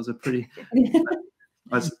teaching. So it was a pretty,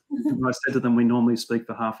 I said to them, we normally speak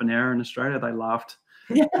for half an hour in Australia. They laughed.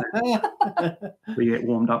 We get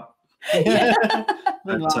warmed up.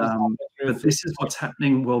 But this is what's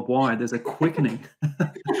happening worldwide. There's a quickening.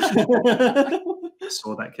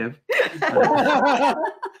 Saw that, Kev.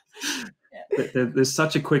 There's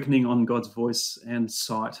such a quickening on God's voice and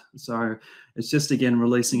sight. So it's just, again,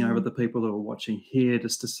 releasing over the people who are watching here,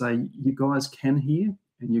 just to say, you guys can hear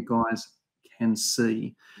and you guys can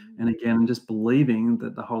see. And again, just believing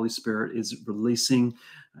that the Holy Spirit is releasing,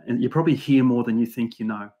 and you probably hear more than you think you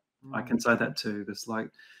know. I can say that too. It's like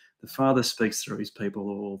the Father speaks through his people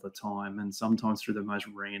all the time, and sometimes through the most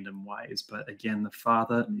random ways. But again, the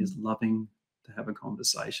Father is loving to have a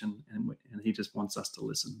conversation, and he just wants us to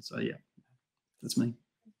listen. So yeah, that's me.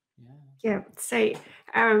 Yeah. So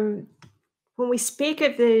when we speak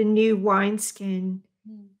of the new wineskin,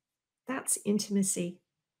 that's intimacy.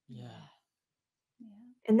 Yeah.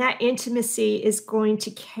 And that intimacy is going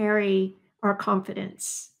to carry our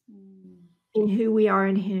confidence in who we are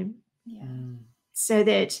in him. So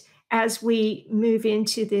that as we move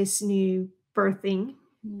into this new birthing,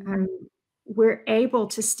 we're able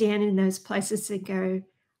to stand in those places and go,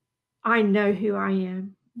 I know who I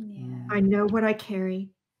am. I know what I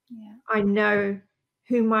carry. I know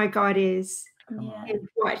who my God is and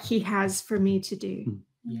what he has for me to do.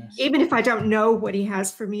 Even if I don't know what he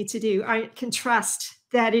has for me to do, I can trust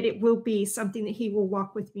that it will be something that he will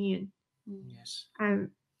walk with me in.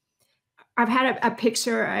 I've had a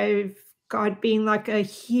picture of God being like a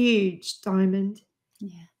huge diamond.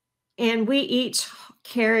 And we each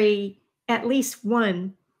carry at least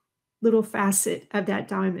one little facet of that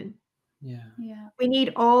diamond. We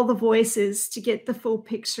need all the voices to get the full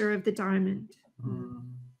picture of the diamond.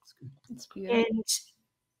 It's beautiful. And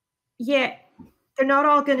yet they're not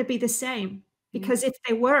all going to be the same, because if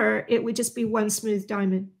they were, it would just be one smooth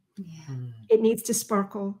diamond. It needs to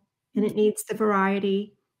sparkle, and it needs the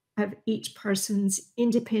variety of each person's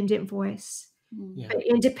independent voice. But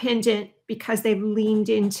independent because they've leaned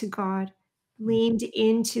into God, leaned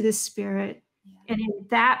into the Spirit. And in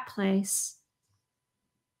that place,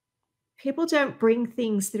 people don't bring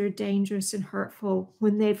things that are dangerous and hurtful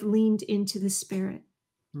when they've leaned into the Spirit.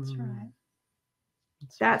 That's right.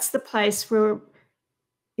 That's the place where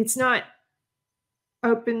it's not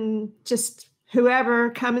open, just whoever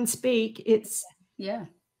come and speak. It's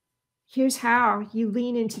here's how you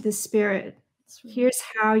lean into the Spirit. Here's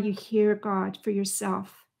how you hear God for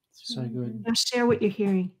yourself. So good. Now share what you're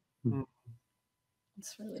hearing.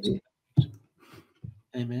 It's really good.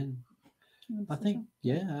 Amen. I think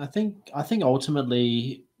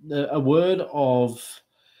ultimately a word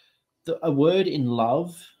in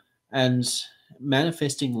love and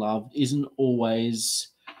manifesting love isn't always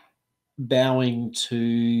bowing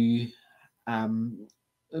to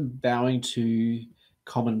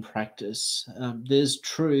common practice. There's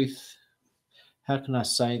truth. How can I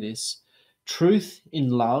say this? Truth in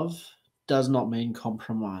love does not mean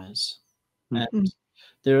compromise. And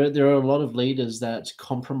there are a lot of leaders that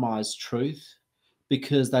compromise truth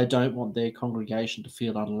because they don't want their congregation to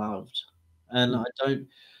feel unloved.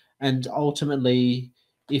 And ultimately,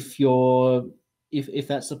 if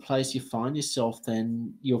that's the place you find yourself,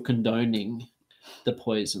 then you're condoning the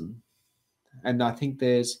poison. And I think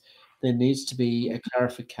there needs to be a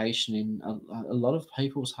clarification in a lot of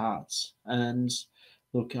people's hearts. And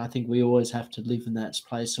look, I think we always have to live in that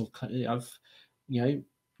place of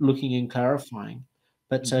looking and clarifying.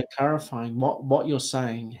 But clarifying what you're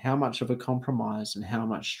saying, how much of a compromise and how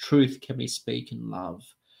much truth can we speak in love,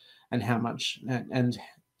 and how much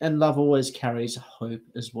and love always carries hope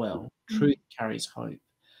as well. Truth carries hope.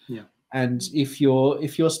 And if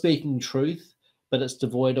you're speaking truth, but it's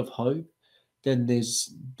devoid of hope, then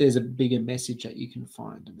there's a bigger message that you can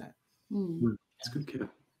find in that. That's good, Kev.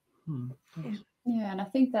 Yeah, and I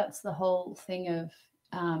think that's the whole thing of,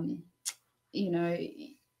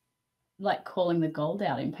 like calling the gold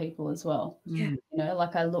out in people as well.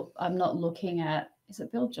 Like I'm not looking at, is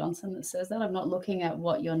it Bill Johnson that says that? I'm not looking at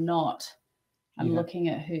what you're not. I'm looking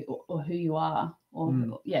at who you are.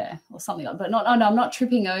 or yeah, or something like. But not, oh no, I'm not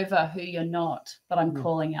tripping over who you're not, but I'm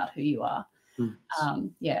calling out who you are.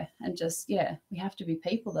 Yeah, and just we have to be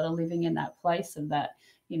people that are living in that place of that,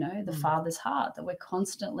 you know, the Father's heart, that we're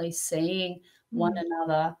constantly seeing one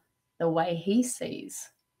another the way He sees,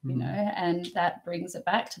 you know, and that brings it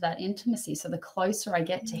back to that intimacy. So the closer I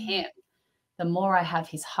get to Him, the more I have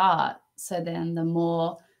His heart. So then the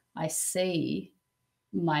more I see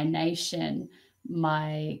my nation,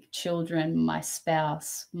 my children, my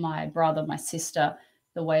spouse, my brother, my sister,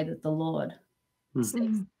 the way that the Lord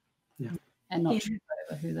sees, and not trip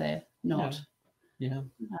over who they're not. Yeah.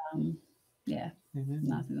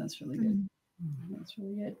 No, I think that's really good. That's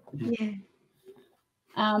really good.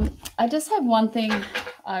 Yeah. I just have one thing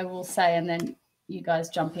I will say, and then you guys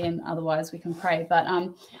jump in. Otherwise, we can pray. But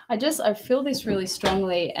I feel this really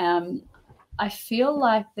strongly. I feel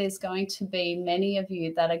like there's going to be many of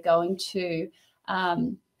you that are going to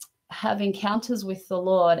have encounters with the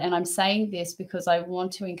Lord. And I'm saying this because I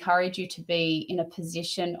want to encourage you to be in a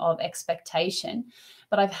position of expectation.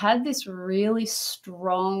 But I've had this really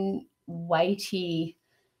strong, weighty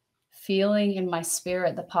feeling in my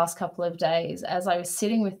spirit the past couple of days as I was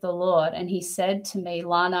sitting with the Lord, and He said to me,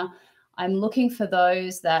 Lana, I'm looking for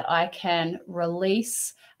those that I can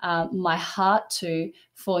release my heart to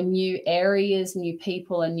for new areas, new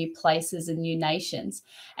people, and new places and new nations.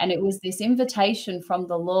 And it was this invitation from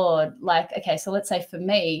the Lord, like, okay, so let's say for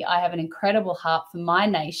me, I have an incredible heart for my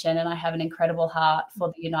nation, and I have an incredible heart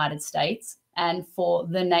for the United States and for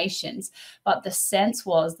the nations. But the sense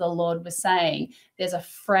was the Lord was saying, there's a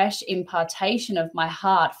fresh impartation of my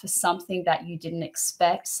heart for something that you didn't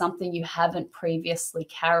expect, something you haven't previously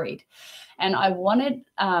carried. And I wanted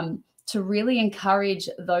to really encourage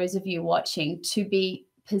those of you watching to be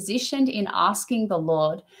positioned in asking the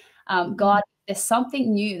Lord, God, there's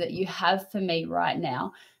something new that you have for me right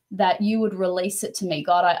now, that you would release it to me.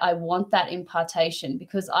 God, I want that impartation,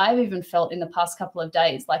 because I've even felt in the past couple of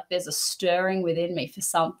days like there's a stirring within me for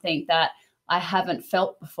something that I haven't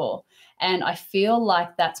felt before. And I feel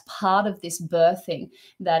like that's part of this birthing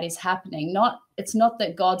that is happening. It's not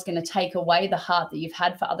that God's going to take away the heart that you've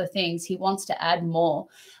had for other things. He wants to add more.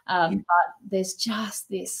 But there's just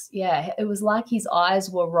this, it was like His eyes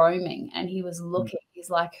were roaming and He was looking. He's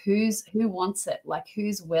like, who wants it? Like,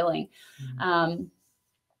 who's willing?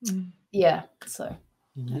 So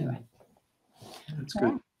anyway. That's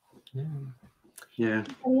good. Yeah.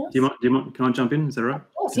 Do you mind, can I jump in? Is that right?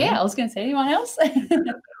 Of course, I was going to say, anyone else?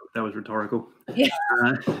 That was rhetorical. Yeah.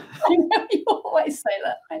 I know, you always say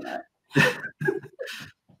that. I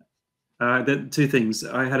know. Two things.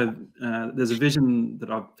 I had there's a vision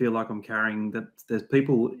that I feel like I'm carrying, that there's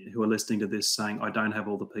people who are listening to this saying, I don't have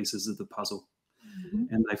all the pieces of the puzzle.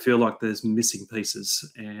 And they feel like there's missing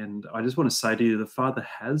pieces. And I just want to say to you, the Father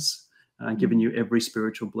has given you every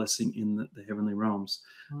spiritual blessing in the heavenly realms.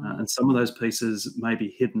 And some of those pieces may be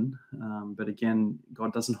hidden. But again,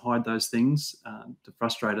 God doesn't hide those things to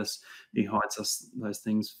frustrate us. He hides us those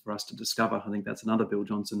things for us to discover. I think that's another Bill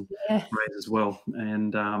Johnson phrase as well.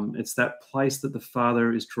 And it's that place that the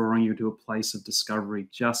Father is drawing you to, a place of discovery,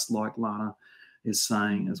 just like Lana is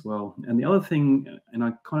saying as well. And the other thing, and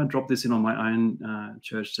I kind of dropped this in on my own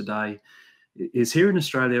church today, is here in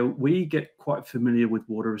Australia, we get quite familiar with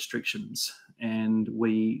water restrictions, and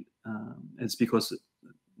it's because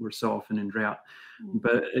we're so often in drought.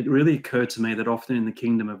 But it really occurred to me that often in the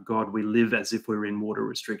kingdom of God, we live as if we're in water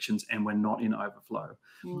restrictions and we're not in overflow.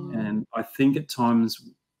 And I think at times,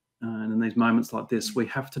 and in these moments like this, we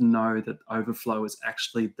have to know that overflow is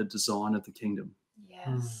actually the design of the kingdom.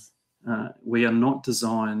 Yes. We are not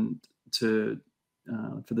designed for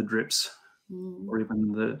the drips or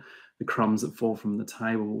even the crumbs that fall from the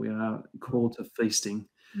table. We are called to feasting.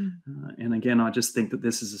 And again, I just think that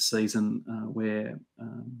this is a season where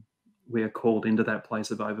we are called into that place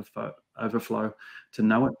of overflow, to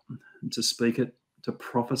know it, to speak it, to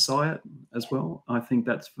prophesy it as well. I think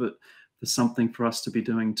that's for something for us to be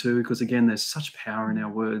doing too, because again, there's such power in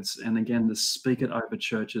our words. And again, to speak it over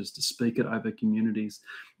churches, to speak it over communities,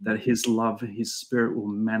 that His love, His Spirit will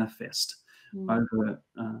manifest over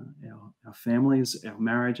our families, our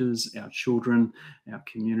marriages, our children, our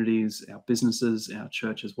communities, our businesses, our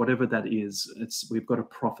churches, whatever that is. We've got to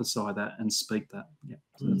prophesy that and speak that.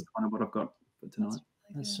 So that's kind of what I've got for tonight.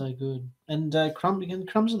 That's so good. And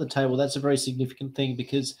crumbs on the table, that's a very significant thing,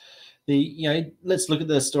 because let's look at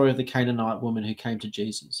the story of the Canaanite woman who came to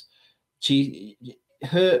Jesus.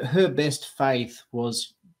 Her best faith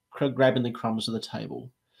was grabbing the crumbs of the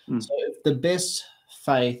table. So if the best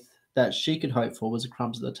faith that she could hope for was the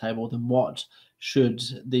crumbs of the table, then what should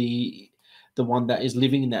the one that is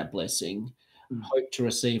living in that blessing hope to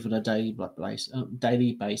receive on a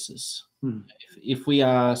daily basis. Mm. If we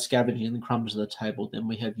are scavenging the crumbs of the table, then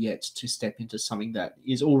we have yet to step into something that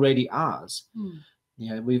is already ours.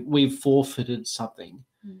 You know, we've forfeited something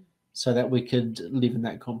so that we could live in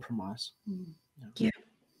that compromise. Yeah.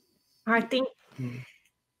 I think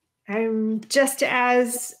just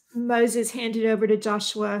as Moses handed over to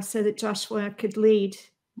Joshua so that Joshua could lead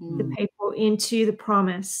the people into the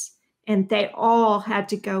promise, and they all had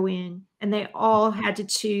to go in, and they all had to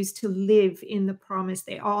choose to live in the promise.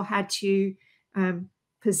 They all had to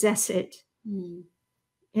possess it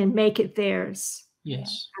and make it theirs.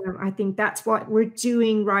 Yes. I think that's what we're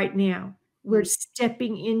doing right now. We're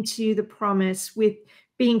stepping into the promise with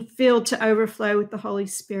being filled to overflow with the Holy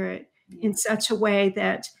Spirit in such a way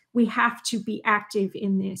that we have to be active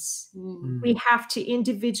in this. We have to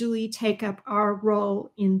individually take up our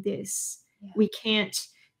role in this. We can't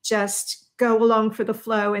just go along for the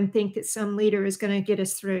flow and think that some leader is going to get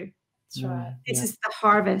us through. That's right. This is the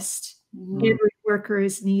harvest. Every worker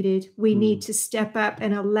is needed. We need to step up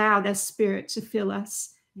and allow the Spirit to fill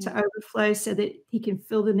us to overflow so that He can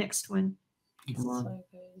fill the next one. So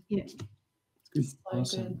good. Yeah. So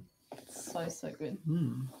Awesome. good. So good.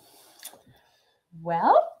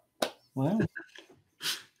 Well, Well,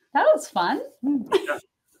 that was fun.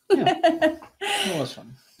 it was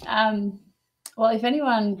fun. Well, if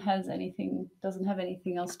anyone doesn't have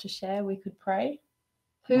anything else to share, we could pray.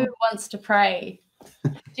 Who wants to pray?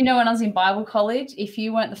 Do you know when I was in Bible college, if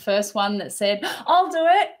you weren't the first one that said, I'll do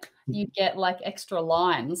it, you'd get like extra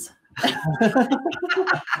lines.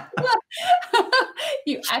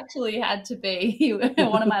 You actually had to be.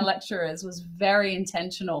 One of my lecturers was very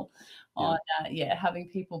intentional on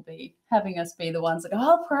having us be the ones that go,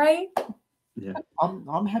 I'll pray. Yeah.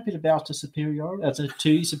 I'm happy to bow to superiority,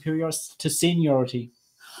 to seniority.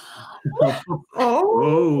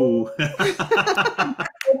 Oh.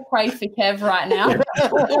 We'll pray for Kev right now.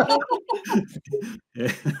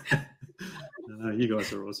 No, you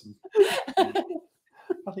guys are awesome.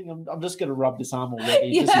 I think I'm just going to rub this arm already.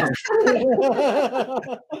 Yeah.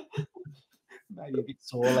 Maybe a bit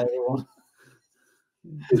sore later on.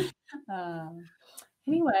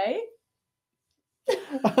 Anyway.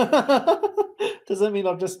 Does that mean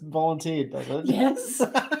I've just volunteered, does it? Yes.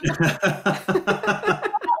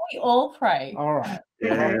 We all pray. All right.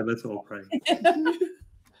 Yeah, let's all pray.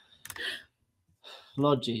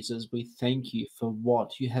 Lord Jesus, we thank you for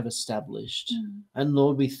what you have established. And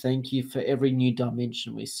Lord, we thank you for every new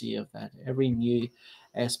dimension we see of that, every new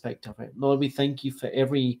aspect of it. Lord, we thank you for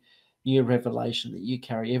every new revelation that you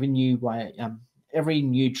carry, every new way, every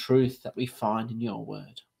new truth that we find in your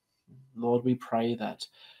word. Lord, we pray that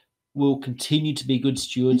we'll continue to be good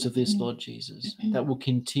stewards of this, Lord Jesus, that we'll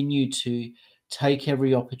continue to take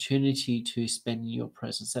every opportunity to spend in your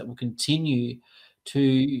presence, that we'll continue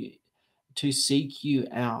to seek you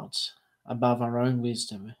out above our own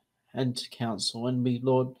wisdom and to counsel. And we,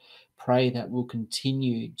 Lord, pray that we'll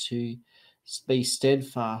continue to be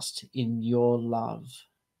steadfast in your love.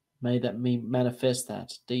 May that manifest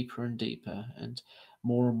that deeper and deeper and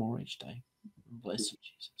more each day. Bless you,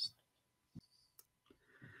 Jesus.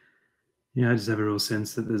 Yeah, I just have a real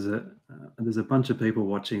sense that there's a bunch of people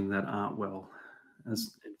watching that aren't well,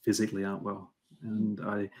 as physically aren't well, and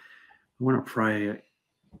I want to pray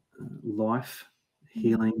life,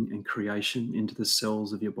 healing, and creation into the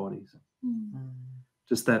cells of your bodies.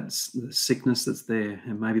 Just that sickness that's there,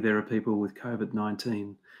 and maybe there are people with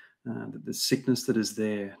COVID-19, the sickness that is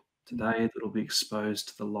there today that will be exposed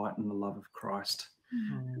to the light and the love of Christ.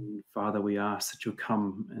 And Father, we ask that you'll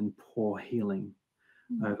come and pour healing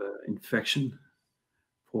over infection,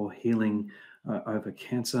 pour healing over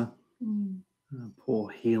cancer,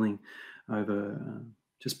 pour healing over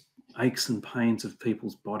just aches and pains of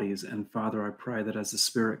people's bodies. And Father, I pray that as the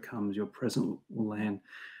Spirit comes, your presence will land,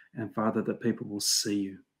 and Father, that people will see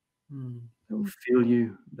you. They'll feel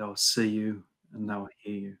you, they'll see you, and they'll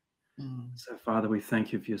hear you. So Father, we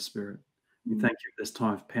thank you for your Spirit. We thank you for this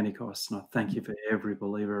time of Pentecost, and I thank you for every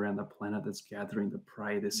believer around the planet that's gathering to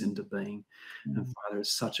pray this into being. And Father,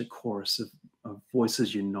 it's such a chorus of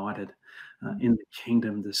voices united in the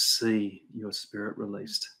kingdom to see your Spirit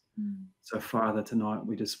released. So Father, tonight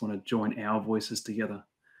we just want to join our voices together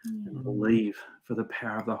and believe for the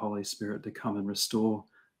power of the Holy Spirit to come and restore,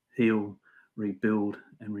 heal, rebuild,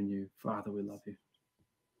 and renew. Father, we love you.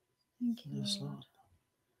 Thank you. Yes, Lord.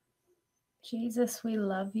 Jesus, we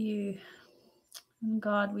love you. And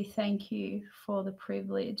God, we thank you for the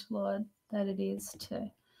privilege, Lord, that it is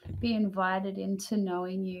to be invited into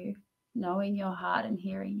knowing you, knowing your heart and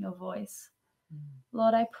hearing your voice.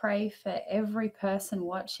 Lord, I pray for every person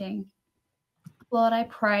watching. Lord, I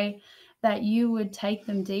pray that you would take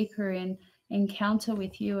them deeper in encounter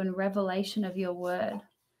with you and revelation of your word.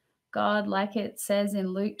 God, like it says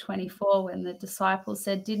in Luke 24, when the disciples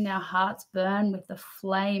said, "Didn't our hearts burn with the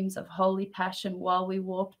flames of holy passion while we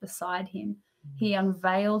walked beside him?" He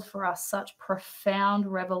unveiled for us such profound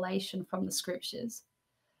revelation from the scriptures.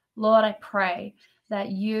 Lord, I pray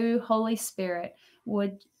that you, Holy Spirit,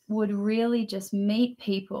 would really just meet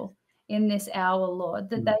people in this hour, Lord,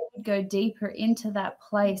 that they would go deeper into that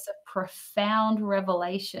place of profound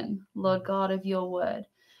revelation, Lord God, of your word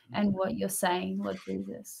and what you're saying, Lord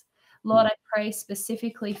Jesus. Lord, I pray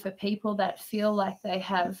specifically for people that feel like they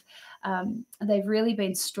have, they've really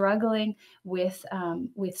been struggling with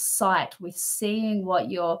sight, with seeing what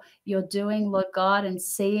you're doing, Lord God, and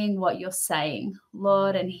seeing what you're saying,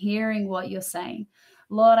 Lord, and hearing what you're saying.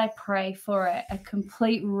 Lord, I pray for a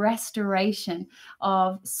complete restoration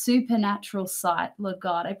of supernatural sight, Lord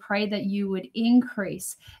God. I pray that you would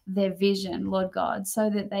increase their vision, Lord God, so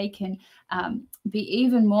that they can be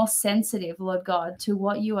even more sensitive, Lord God, to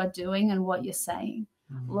what you are doing and what you're saying.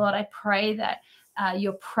 Lord, I pray that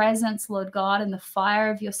your presence, Lord God, and the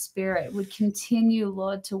fire of your spirit would continue,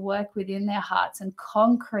 Lord, to work within their hearts and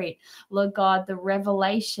concrete, Lord God, the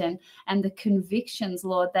revelation and the convictions,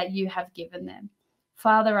 Lord, that you have given them.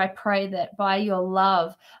 Father, I pray that by your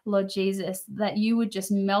love, Lord Jesus, that you would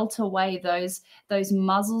just melt away those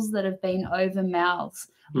muzzles that have been over mouths.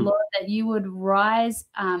 Lord, that you would rise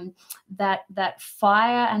that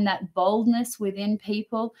fire and that boldness within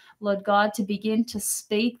people, Lord God, to begin to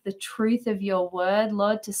speak the truth of your word,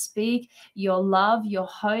 Lord, to speak your love, your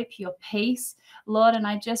hope, your peace, Lord. And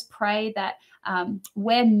I just pray that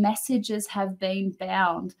where messages have been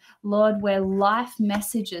bound, Lord, where life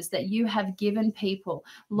messages that you have given people,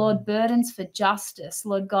 Lord, burdens for justice,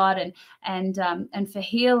 Lord God, and for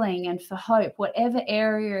healing and for hope, whatever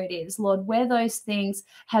area it is, Lord, where those things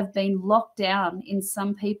have been locked down in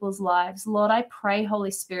some people's lives, Lord, I pray,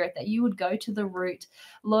 Holy Spirit, that you would go to the root,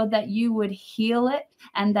 Lord, that you would heal it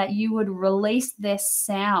and that you would release their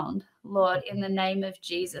sound, Lord, in the name of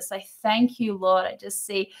Jesus. I thank you, Lord. I just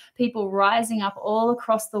see people rising up all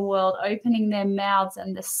across the world, opening their mouths,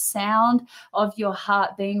 and the sound of your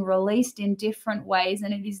heart being released in different ways.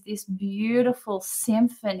 And it is this beautiful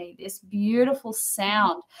symphony, this beautiful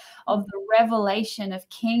sound of the revelation of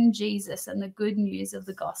King Jesus and the good news of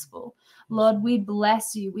the gospel. Lord, we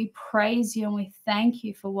bless you, we praise you, and we thank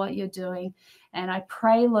you for what you're doing. And I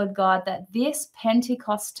pray, Lord God, that this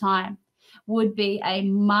Pentecost time would be a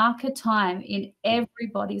marker time in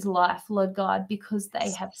everybody's life, Lord God, because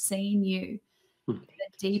they have seen you in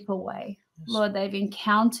a deeper way. Lord, they've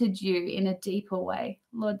encountered you in a deeper way.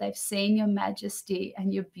 Lord, they've seen your majesty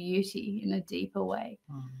and your beauty in a deeper way.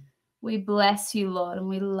 We bless you, Lord, and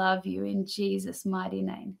we love you in Jesus' mighty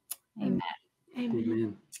name. Amen.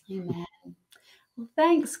 Amen. Amen. Well,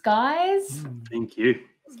 thanks, guys. Thank you.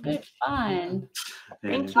 It's good fun.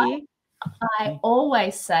 Thank you. I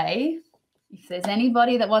always say, if there's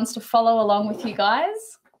anybody that wants to follow along with you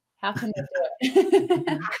guys, how can they do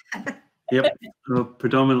it? Yep. Well,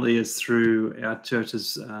 predominantly it's through our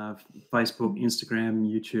church's Facebook, Instagram,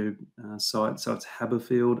 YouTube site. So it's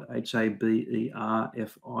Haberfield, Haberfield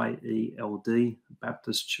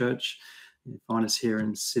Baptist Church. You find us here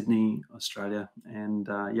in Sydney, Australia. And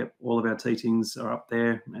yep, all of our teachings are up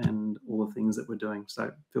there and all the things that we're doing.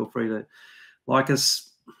 So feel free to like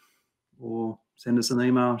us or send us an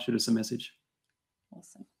email, shoot us a message.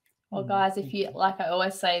 Awesome. Well, guys, if you, like I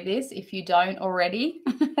always say this, if you don't already,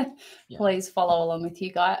 please follow along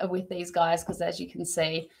with these guys, because as you can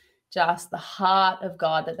see, just the heart of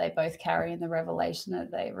God that they both carry and the revelation that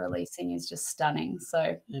they're releasing is just stunning.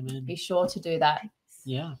 So be sure to do that.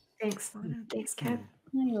 Yeah. Thanks, Lana. Thanks, Kev.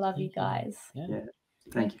 I love you guys. Yeah. Thank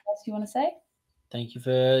Anything you. else you want to say? Thank you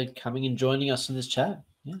for coming and joining us in this chat.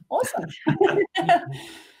 Yeah. Awesome.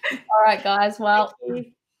 All right, guys. Well,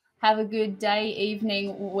 have a good day,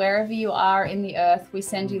 evening, wherever you are in the earth. We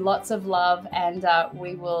send you lots of love, and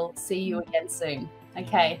we will see you again soon.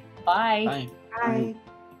 Okay. Bye. Bye. Bye.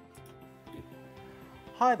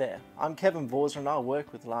 Hi there, I'm Kevin Vawser and I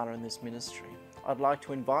work with Lana in this ministry. I'd like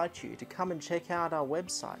to invite you to come and check out our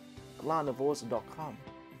website, lanavawser.com.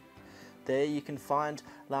 There you can find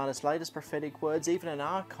Lana's latest prophetic words, even an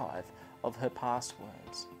archive of her past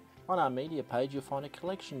words. On our media page you'll find a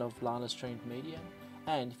collection of Lana streamed media,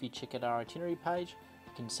 and if you check out our itinerary page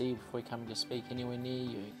you can see if we're coming to speak anywhere near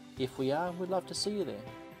you. If we are, we'd love to see you there.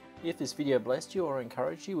 If this video blessed you or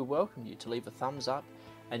encouraged you, we welcome you to leave a thumbs up,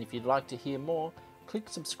 and if you'd like to hear more, click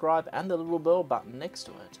subscribe and the little bell button next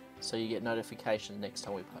to it so you get notifications next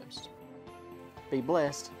time we post. Be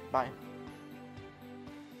blessed. Bye.